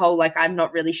black hole, like I'm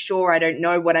not really sure, I don't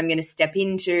know what I'm going to step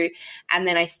into. And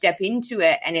then I step into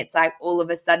it and it's like all of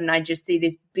a sudden I just see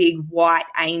this big white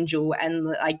angel, and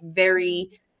like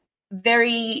very,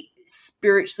 very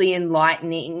spiritually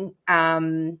enlightening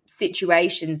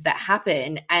situations that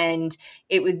happen. And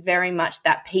it was very much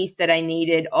that piece that I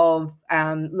needed of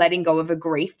letting go of a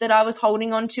grief that I was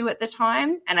holding on to at the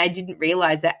time. And I didn't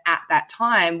realize that at that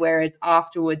time, whereas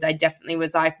afterwards I definitely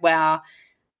was like, wow,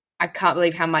 I can't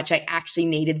believe how much I actually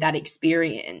needed that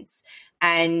experience.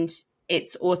 And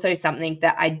it's also something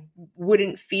that I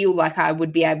wouldn't feel like I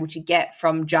would be able to get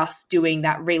from just doing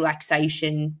that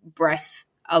relaxation breath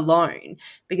alone,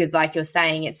 because like you're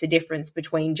saying, it's the difference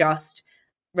between just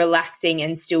relaxing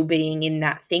and still being in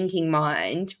that thinking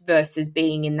mind versus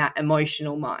being in that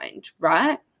emotional mind,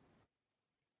 right?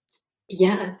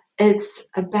 Yeah, it's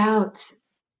about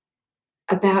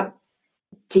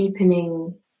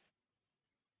deepening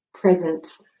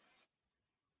presence.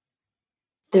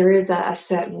 There is a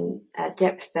certain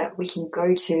depth that we can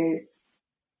go to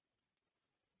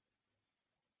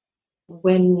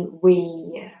when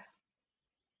we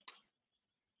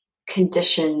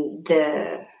condition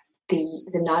the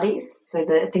nadis. So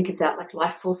think of that like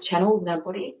life force channels in our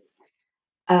body.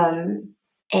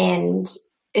 And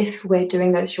if we're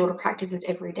doing those shorter practices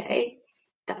every day,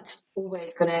 that's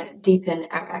always going to deepen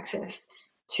our access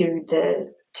to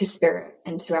spirit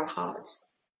and to our hearts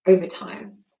over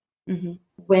time. Mm-hmm.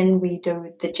 When we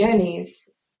do the journeys,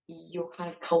 you're kind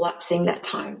of collapsing that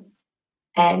time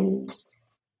and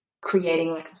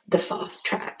creating like the fast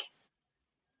track.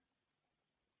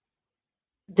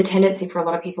 The tendency for a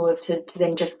lot of people is to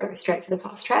then just go straight for the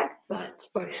fast track, but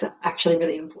both are actually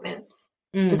really important.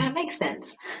 Does that make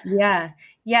sense? Yeah,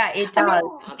 yeah, it I mean, does.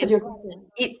 I answered your question.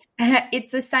 It's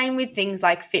it's the same with things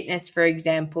like fitness, for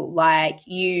example. Like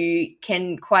you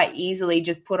can quite easily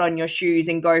just put on your shoes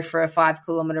and go for a 5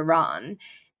 kilometer run,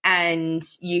 and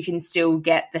you can still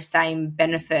get the same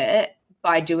benefit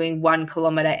by doing 1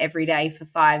 kilometer every day for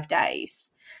 5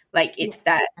 days. Like it's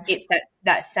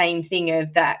that same thing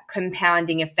of that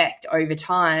compounding effect over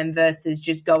time versus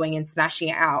just going and smashing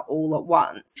it out all at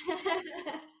once.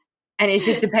 And it's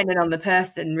just dependent on the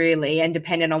person, really, and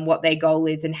dependent on what their goal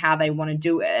is and how they want to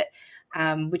do it,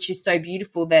 which is so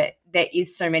beautiful that there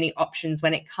is so many options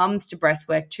when it comes to breath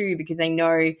work too, because I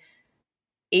know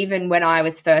even when I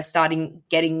was first starting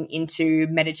getting into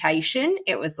meditation,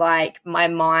 it was like my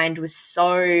mind was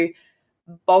so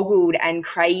boggled and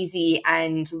crazy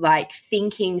and like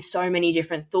thinking so many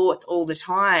different thoughts all the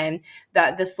time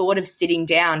that the thought of sitting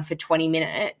down for 20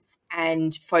 minutes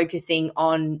and focusing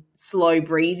on slow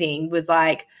breathing was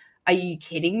like, are you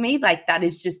kidding me? Like that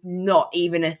is just not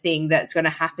even a thing that's going to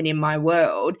happen in my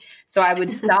world. So I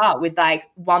would start with like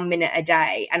 1 minute a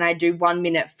day, and I'd do 1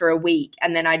 minute for a week,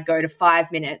 and then I'd go to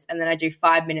 5 minutes, and then I'd do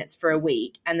 5 minutes for a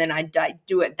week, and then I'd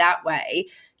do it that way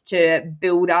to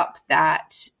build up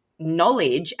that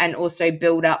knowledge and also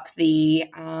build up the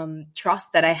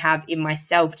trust that I have in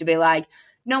myself to be like,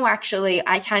 no, actually,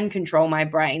 I can control my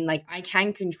brain. Like I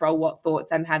can control what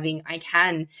thoughts I'm having. I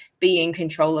can be in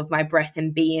control of my breath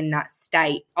and be in that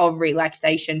state of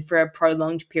relaxation for a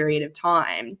prolonged period of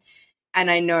time.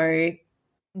 And I know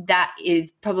that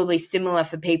is probably similar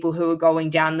for people who are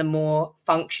going down the more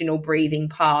functional breathing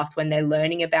path when they're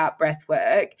learning about breath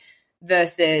work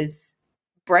versus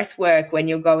breath work, when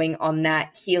you're going on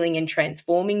that healing and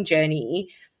transforming journey,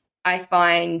 I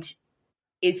find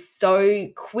is so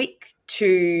quick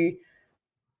to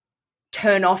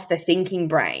turn off the thinking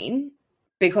brain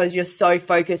because you're so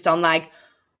focused on like,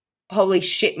 holy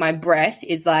shit, my breath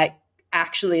is like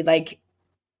actually like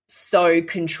so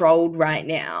controlled right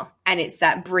now. And it's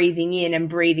that breathing in and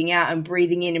breathing out and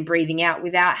breathing in and breathing out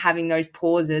without having those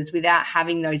pauses, without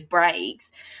having those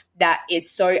breaks, that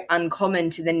is so uncommon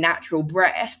to the natural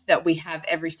breath that we have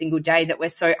every single day, that we're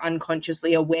so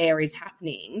unconsciously aware is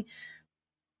happening,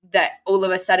 that all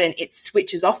of a sudden it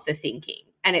switches off the thinking.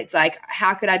 And it's like,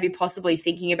 how could I be possibly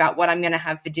thinking about what I'm going to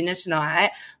have for dinner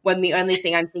tonight when the only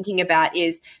thing I'm thinking about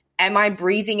is, am I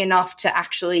breathing enough to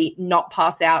actually not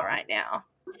pass out right now?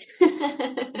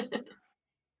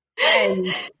 And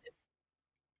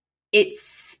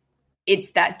it's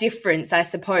that difference, I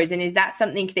suppose. And is that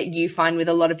something that you find with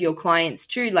a lot of your clients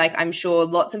too? Like, I'm sure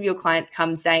lots of your clients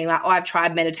come saying like, oh, I've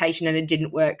tried meditation and it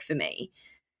didn't work for me.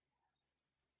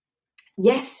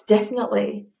 Yes,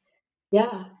 definitely.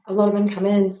 Yeah, a lot of them come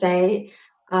in and say,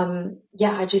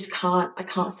 yeah, I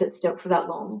can't sit still for that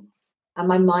long.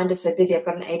 My mind is so busy, I've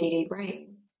got an ADD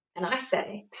brain. And I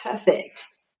say, perfect.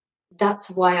 That's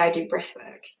why I do breath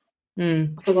work.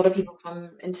 Like a lot of people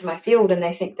come into my field and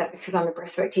they think that because I'm a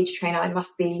breathwork teacher trainer, I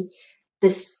must be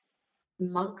this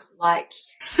monk-like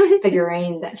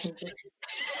figurine that can just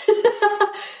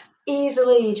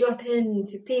easily drop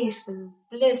into peace and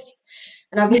bliss.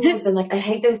 And I've always been like, I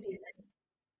hate those people.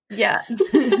 Yeah.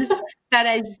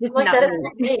 That is just I'm like, that is nothing.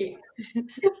 not me.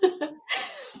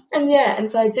 And yeah, and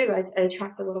so I do. I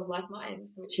attract a lot of like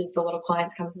minds, which is a lot of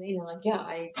clients come to me and they're like, yeah,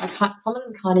 I can't, some of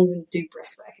them can't even do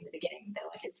breath work in the beginning. They're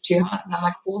like, it's too hard. And I'm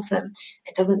like, awesome.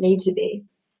 It doesn't need to be,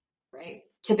 right?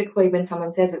 Typically when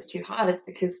someone says it's too hard, it's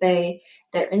because they're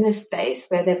in this space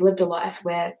where they've lived a life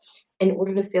where in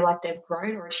order to feel like they've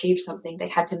grown or achieved something, they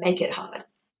had to make it hard.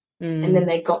 And then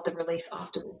they got the relief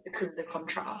afterwards because of the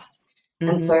contrast.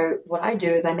 And so what I do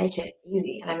is I make it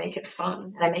easy and I make it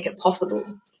fun and I make it possible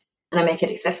and I make it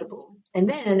accessible. And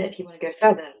then if you want to go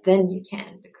further, then you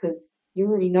can, because you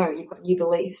already know you've got new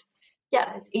beliefs.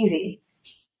 Yeah, it's easy.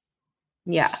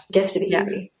 Yeah. It gets to be Yeah.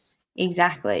 easy.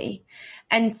 Exactly.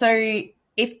 And so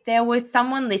if there was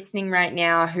someone listening right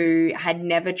now who had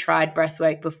never tried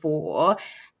breathwork before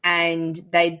and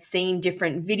they'd seen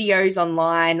different videos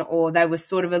online, or they were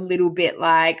sort of a little bit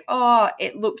like, oh,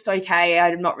 it looks okay,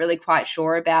 I'm not really quite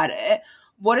sure about it,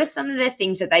 what are some of the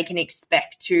things that they can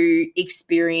expect to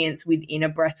experience within a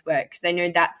breathwork? Because I know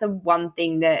that's one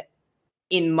thing that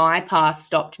in my past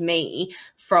stopped me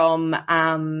from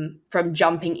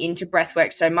jumping into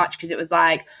breathwork so much, because it was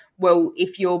like, well,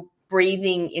 if you're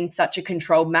breathing in such a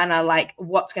controlled manner, like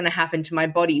what's going to happen to my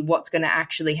body? What's going to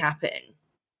actually happen?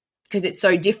 Because it's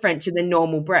so different to the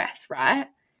normal breath, right?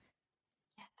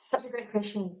 Such a great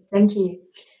question. Thank you.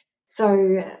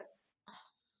 So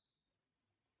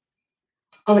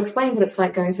I'll explain what it's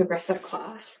like going to a breathwork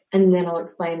class, and then I'll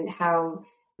explain how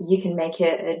you can make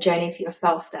it a journey for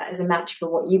yourself that is a match for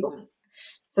what you want.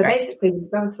 So Right. basically, when you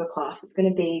go into a class, it's going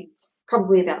to be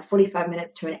probably about 45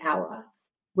 minutes to an hour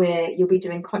where you'll be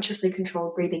doing consciously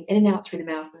controlled breathing in and out through the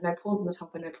mouth with no pause on the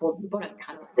top and no pause on the bottom,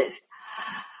 kind of like this.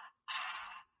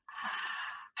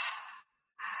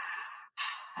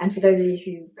 And for those of you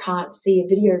who can't see a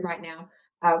video right now,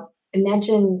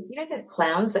 imagine, you know, those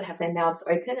clowns that have their mouths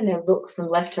open and they look from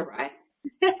left to right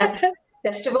at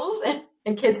festivals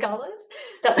and kids' colours?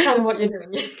 That's kind of what you're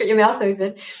doing. You've got your mouth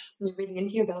open and you're breathing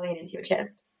into your belly and into your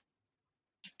chest.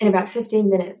 In about 15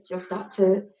 minutes, you'll start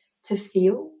to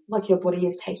feel like your body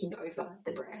is taking over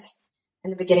the breath. In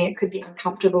the beginning, it could be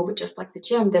uncomfortable, but just like the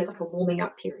gym, there's like a warming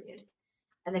up period.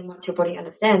 And then once your body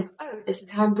understands, oh, this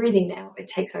is how I'm breathing now, it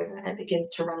takes over and it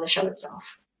begins to run the show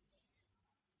itself.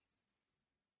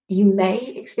 You may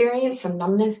experience some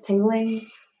numbness, tingling,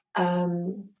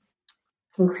 some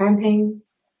cramping.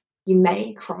 You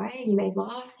may cry, you may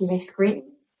laugh, you may scream.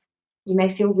 You may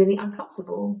feel really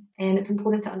uncomfortable. And it's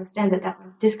important to understand that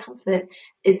that discomfort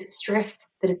is stress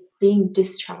that is being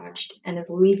discharged and is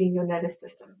leaving your nervous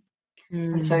system.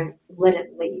 And so let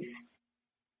it leave.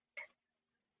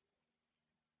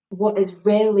 What is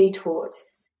rarely taught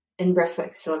in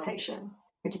breathwork facilitation,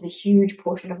 which is a huge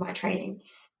portion of my training,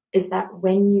 is that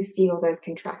when you feel those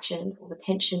contractions or the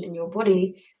tension in your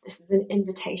body, this is an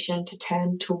invitation to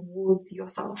turn towards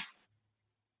yourself,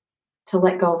 to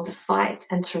let go of the fight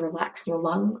and to relax your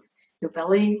lungs, your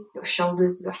belly, your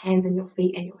shoulders, your hands and your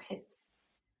feet and your hips.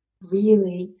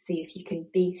 Really see if you can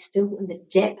be still in the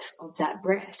depth of that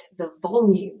breath, the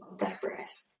volume of that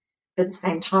breath, but at the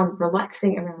same time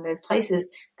relaxing around those places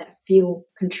that feel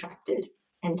contracted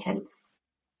and tense.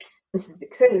 This is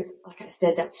because, like I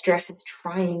said, that stress is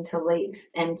trying to leave,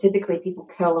 and typically people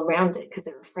curl around it because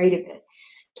they're afraid of it.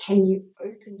 Can you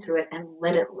open to it and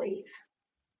let it leave?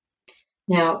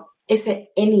 Now, if at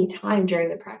any time during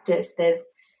the practice there's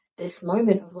this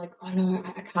moment of like, oh no,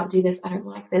 I can't do this, I don't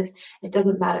like this, it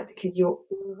doesn't matter because you're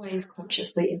always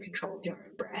consciously in control of your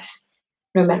own breath,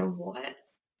 no matter what.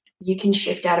 You can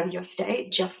shift out of your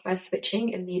state just by switching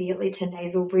immediately to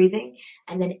nasal breathing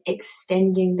and then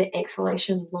extending the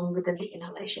exhalation longer than the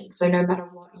inhalation. So, no matter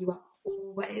what, you are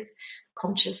always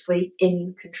consciously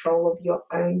in control of your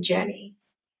own journey.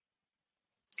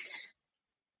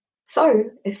 So,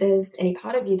 if there's any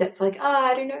part of you that's like,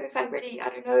 I don't know if I'm ready, I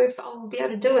don't know if I'll be able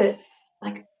to do it,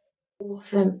 like,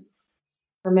 awesome.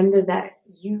 Remember that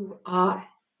you are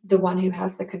the one who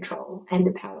has the control and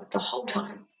the power the whole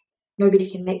time. Nobody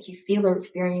can make you feel or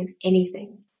experience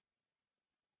anything.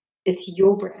 It's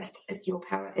your breath, it's your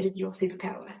power, it is your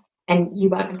superpower, and you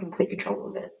are in complete control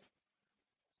of it.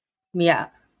 Yeah.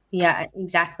 Yeah,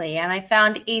 exactly. And I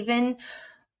found even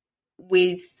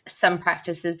with some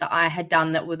practices that I had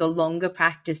done that were the longer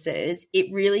practices,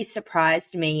 it really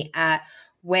surprised me at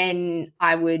when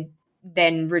I would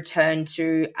then return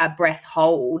to a breath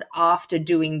hold after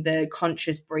doing the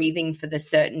conscious breathing for the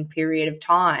certain period of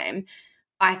time.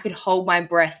 I could hold my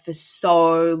breath for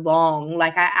so long.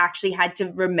 Like I actually had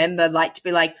to remember like to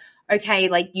be like, okay,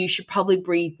 like you should probably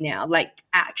breathe now, like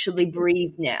actually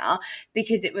breathe now,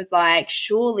 because it was like,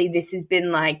 surely this has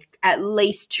been like at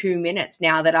least 2 minutes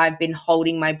now that I've been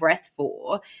holding my breath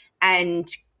for. And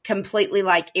completely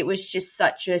like it was just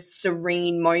such a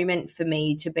serene moment for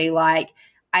me to be like,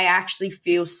 I actually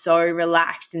feel so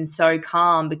relaxed and so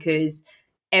calm because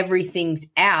everything's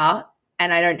out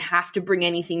and I don't have to bring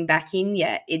anything back in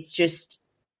yet. It's just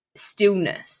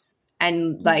stillness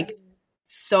and like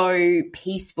so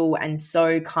peaceful and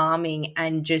so calming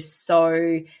and just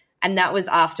so. And that was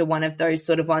after one of those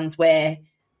sort of ones where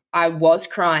I was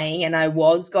crying and I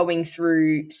was going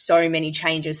through so many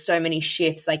changes, so many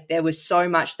shifts. Like there was so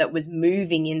much that was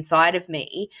moving inside of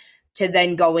me to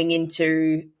then going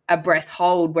into a breath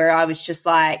hold where I was just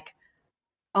like,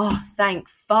 oh, thank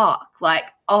fuck. Like,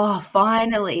 oh,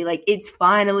 finally, like it's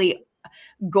finally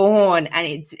gone and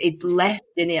it's left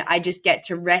and I just get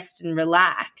to rest and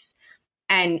relax.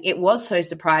 And it was so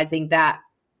surprising that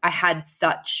I had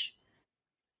such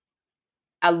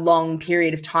a long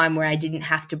period of time where I didn't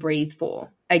have to breathe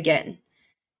for again.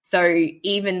 So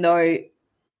even though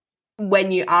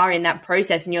when you are in that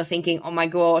process and you're thinking, oh my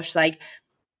gosh, like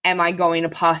am I going to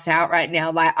pass out right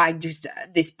now? Like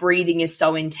this breathing is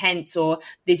so intense or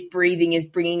this breathing is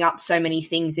bringing up so many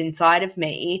things inside of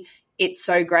me. It's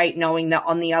so great knowing that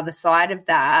on the other side of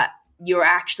that, you're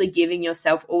actually giving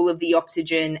yourself all of the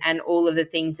oxygen and all of the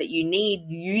things that you need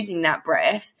using that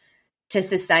breath to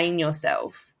sustain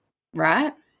yourself,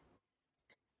 right?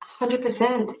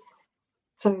 100%.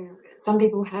 So some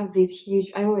people have these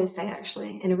huge, I always say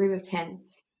actually, in a room of 10,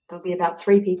 there'll be about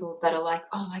 3 people that are like,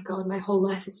 oh my God, my whole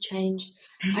life has changed.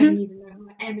 I don't even know who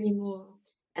I am anymore.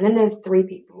 And then there's 3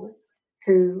 people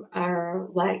who are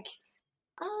like,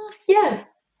 yeah,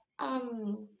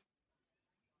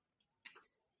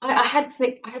 I had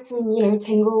some,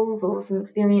 tingles or some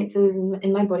experiences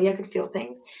in my body. I could feel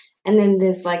things. And then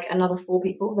there's like another 4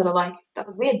 people that are like, that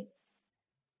was weird.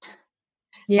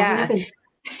 Nothing Yeah. happened.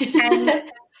 And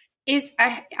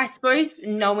I suppose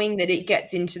knowing that it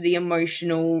gets into the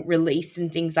emotional release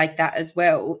and things like that as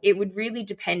well, it would really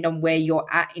depend on where you're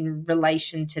at in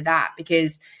relation to that,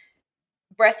 because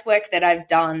breath work that I've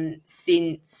done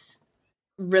since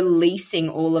releasing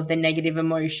all of the negative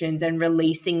emotions and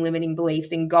releasing limiting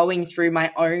beliefs and going through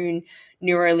my own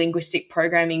neuro-linguistic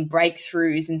programming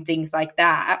breakthroughs and things like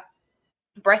that,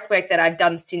 breath work that I've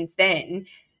done since then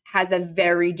has a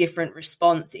very different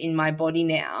response in my body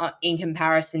now in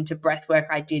comparison to breath work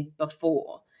I did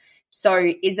before. So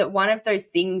is it one of those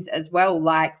things as well,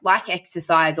 like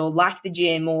exercise or like the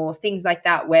gym or things like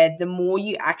that, where the more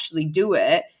you actually do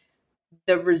it,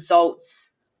 the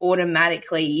results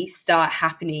automatically start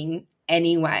happening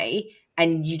anyway,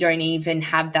 and you don't even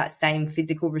have that same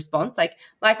physical response,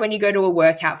 like when you go to a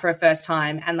workout for a first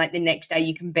time and like the next day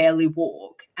you can barely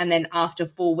walk, and then after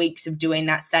 4 weeks of doing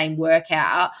that same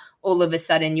workout, all of a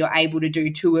sudden you're able to do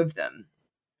 2 of them.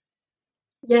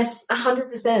 Yes,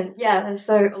 100%. Yeah.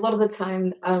 So a lot of the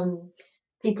time,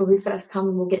 people who first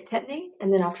come will get tetany,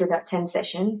 and then after about 10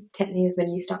 sessions, tetany is when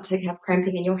you start to have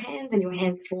cramping in your hands, and your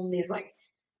hands form these like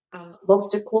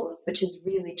lobster claws, which is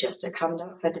really just a carbon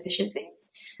dioxide deficiency.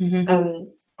 Mm-hmm. And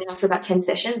after about 10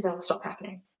 sessions, that will stop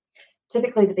happening.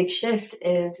 Typically, the big shift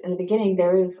is in the beginning,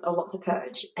 there is a lot to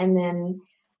purge, and then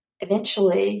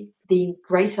eventually the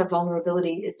greater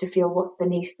vulnerability is to feel what's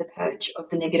beneath the purge of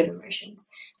the negative emotions.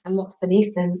 And what's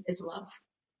beneath them is love.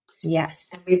 And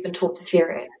Yes. we've been taught to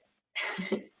fear it.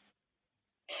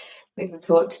 We've been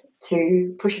taught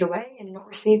to push it away and not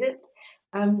receive it.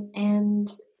 And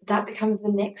that becomes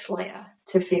the next layer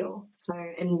to feel. So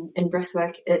in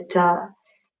breathwork,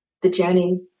 the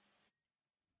journey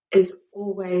is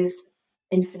always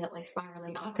infinitely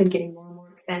spiraling up and getting more and more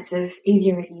expansive,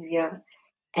 easier and easier.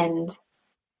 And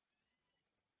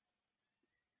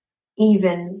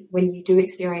even when you do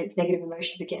experience negative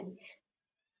emotions again,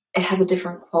 it has a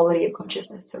different quality of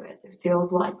consciousness to it. It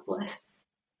feels like bliss.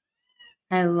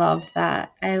 I love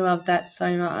that. I love that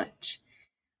so much.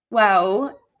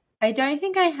 Well, I don't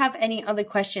think I have any other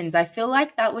questions. I feel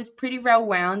like that was pretty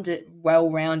well-rounded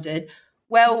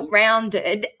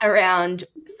around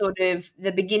sort of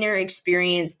the beginner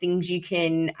experience, things you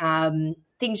can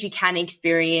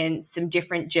experience, some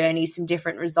different journeys, some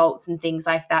different results and things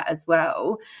like that as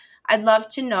well. I'd love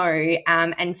to know,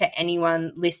 and for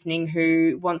anyone listening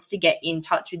who wants to get in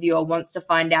touch with you or wants to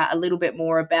find out a little bit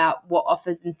more about what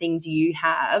offers and things you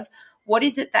have, what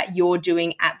is it that you're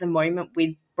doing at the moment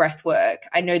with breathwork?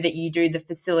 I know that you do the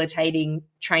facilitating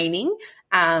training,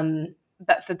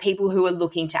 but for people who are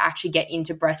looking to actually get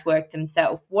into breathwork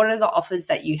themselves, what are the offers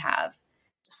that you have?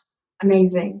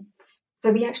 Amazing.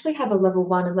 So we actually have a level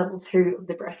 1 and level 2 of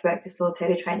the breathwork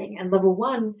facilitator training. And level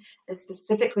 1 is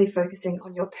specifically focusing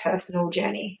on your personal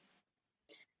journey.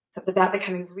 So it's about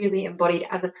becoming really embodied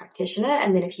as a practitioner.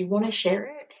 And then if you want to share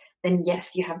it, then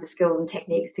yes, you have the skills and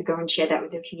techniques to go and share that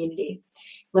with your community.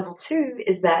 Level 2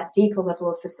 is that deeper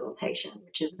level of facilitation,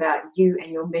 which is about you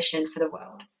and your mission for the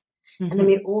world. And then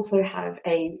we also have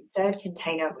a third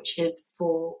container, which is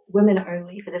for women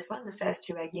only for this one. The first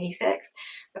two are unisex.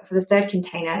 But for the third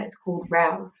container, it's called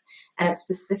Rouse. And it's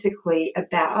specifically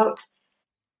about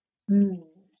becoming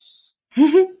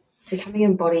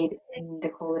embodied in the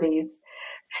qualities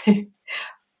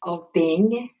of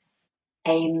being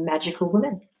a magical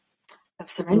woman, of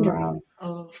surrendering,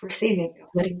 Wow. of receiving, of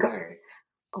letting go,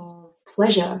 of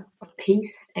pleasure, of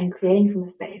peace, and creating from a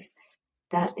space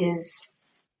that is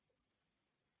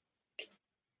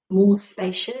more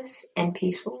spacious and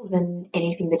peaceful than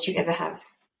anything that you ever have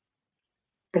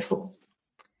before.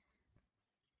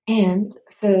 And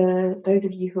for those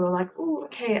of you who are like, oh,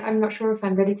 okay, I'm not sure if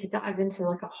I'm ready to dive into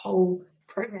like a whole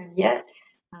program yet.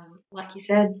 Like you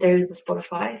said, there's the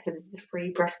Spotify, so there's the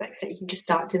free breathworks that you can just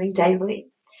start doing daily.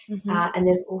 And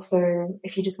there's also,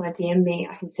 if you just want to DM me,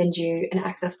 I can send you an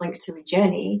access link to a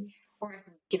journey, or I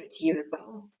can give it to you as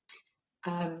well.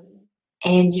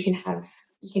 And you can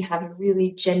have a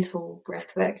really gentle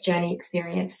breathwork journey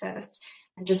experience first,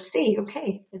 and just see,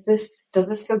 okay, does this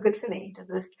feel good for me? Does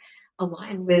this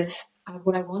align with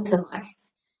what I want in life?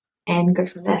 And go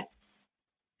from there.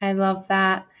 I love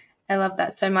that. I love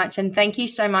that so much. And thank you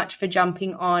so much for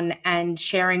jumping on and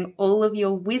sharing all of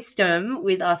your wisdom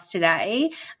with us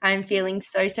today. I'm feeling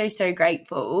so, so, so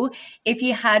grateful. If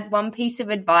you had one piece of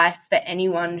advice for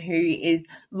anyone who is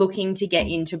looking to get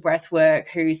into breathwork,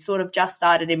 who's sort of just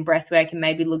started in breathwork and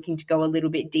maybe looking to go a little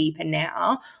bit deeper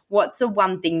now, what's the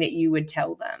one thing that you would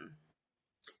tell them?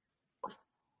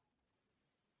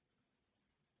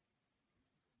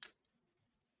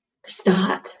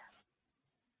 Start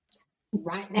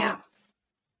right now.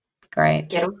 Great.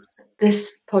 Get off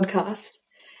this podcast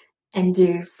and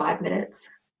do 5 minutes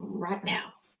right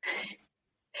now.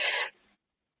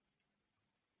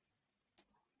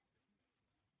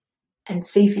 And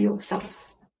see for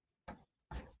yourself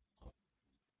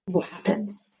what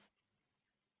happens.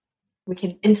 We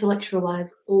can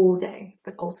intellectualize all day,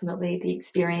 but ultimately the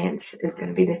experience is going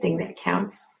to be the thing that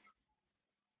counts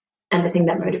and the thing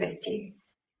that motivates you.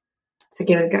 So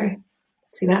give it a go.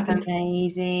 See what happens.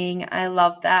 Amazing. I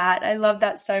love that. I love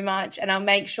that so much. And I'll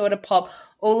make sure to pop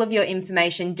all of your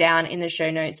information down in the show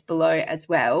notes below as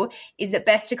well. Is it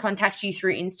best to contact you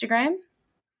through Instagram?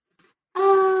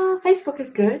 Facebook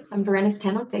is good. I'm Berenice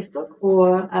 10 on Facebook.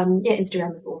 Or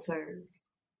Instagram is also,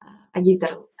 I use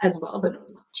that as well, but not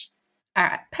as much. All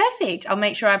right, perfect. I'll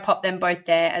make sure I pop them both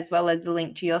there as well as the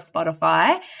link to your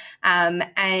Spotify.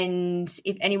 And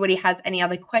if anybody has any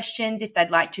other questions, if they'd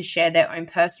like to share their own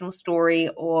personal story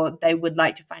or they would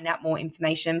like to find out more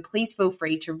information, please feel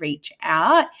free to reach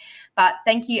out. But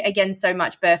thank you again so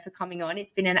much, Ber, for coming on.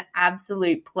 It's been an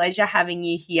absolute pleasure having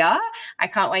you here. I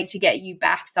can't wait to get you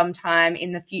back sometime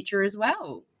in the future as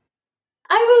well.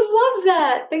 I would love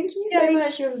that. Thank you so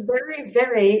much. You're very,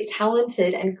 very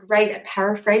talented and great at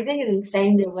paraphrasing and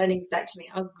saying your learnings back to me.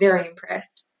 I was very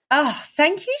impressed. Oh,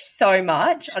 thank you so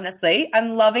much. Honestly,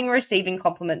 I'm loving receiving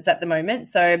compliments at the moment.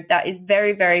 So that is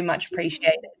very, very much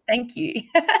appreciated. Thank you.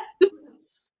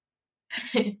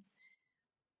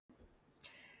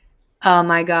 Oh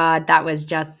my God, that was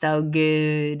just so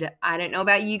good. I don't know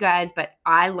about you guys, but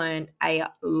I learned a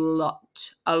lot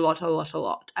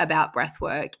about breath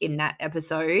work in that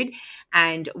episode.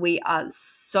 And we are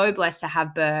so blessed to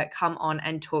have Bert come on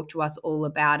and talk to us all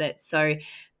about it. So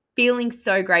feeling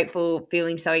so grateful,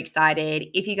 feeling so excited.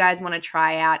 If you guys want to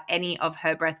try out any of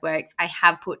her breathworks, I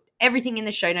have put everything in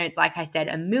the show notes, like I said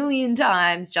a million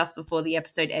times just before the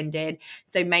episode ended.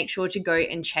 So make sure to go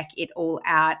and check it all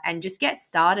out and just get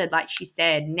started. Like she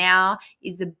said, now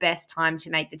is the best time to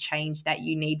make the change that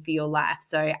you need for your life.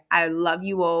 So I love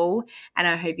you all, and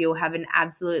I hope you'll have an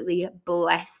absolutely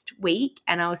blessed week.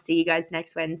 And I'll see you guys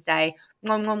next Wednesday.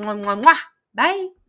 Mwah, mwah, mwah, mwah, mwah. Bye.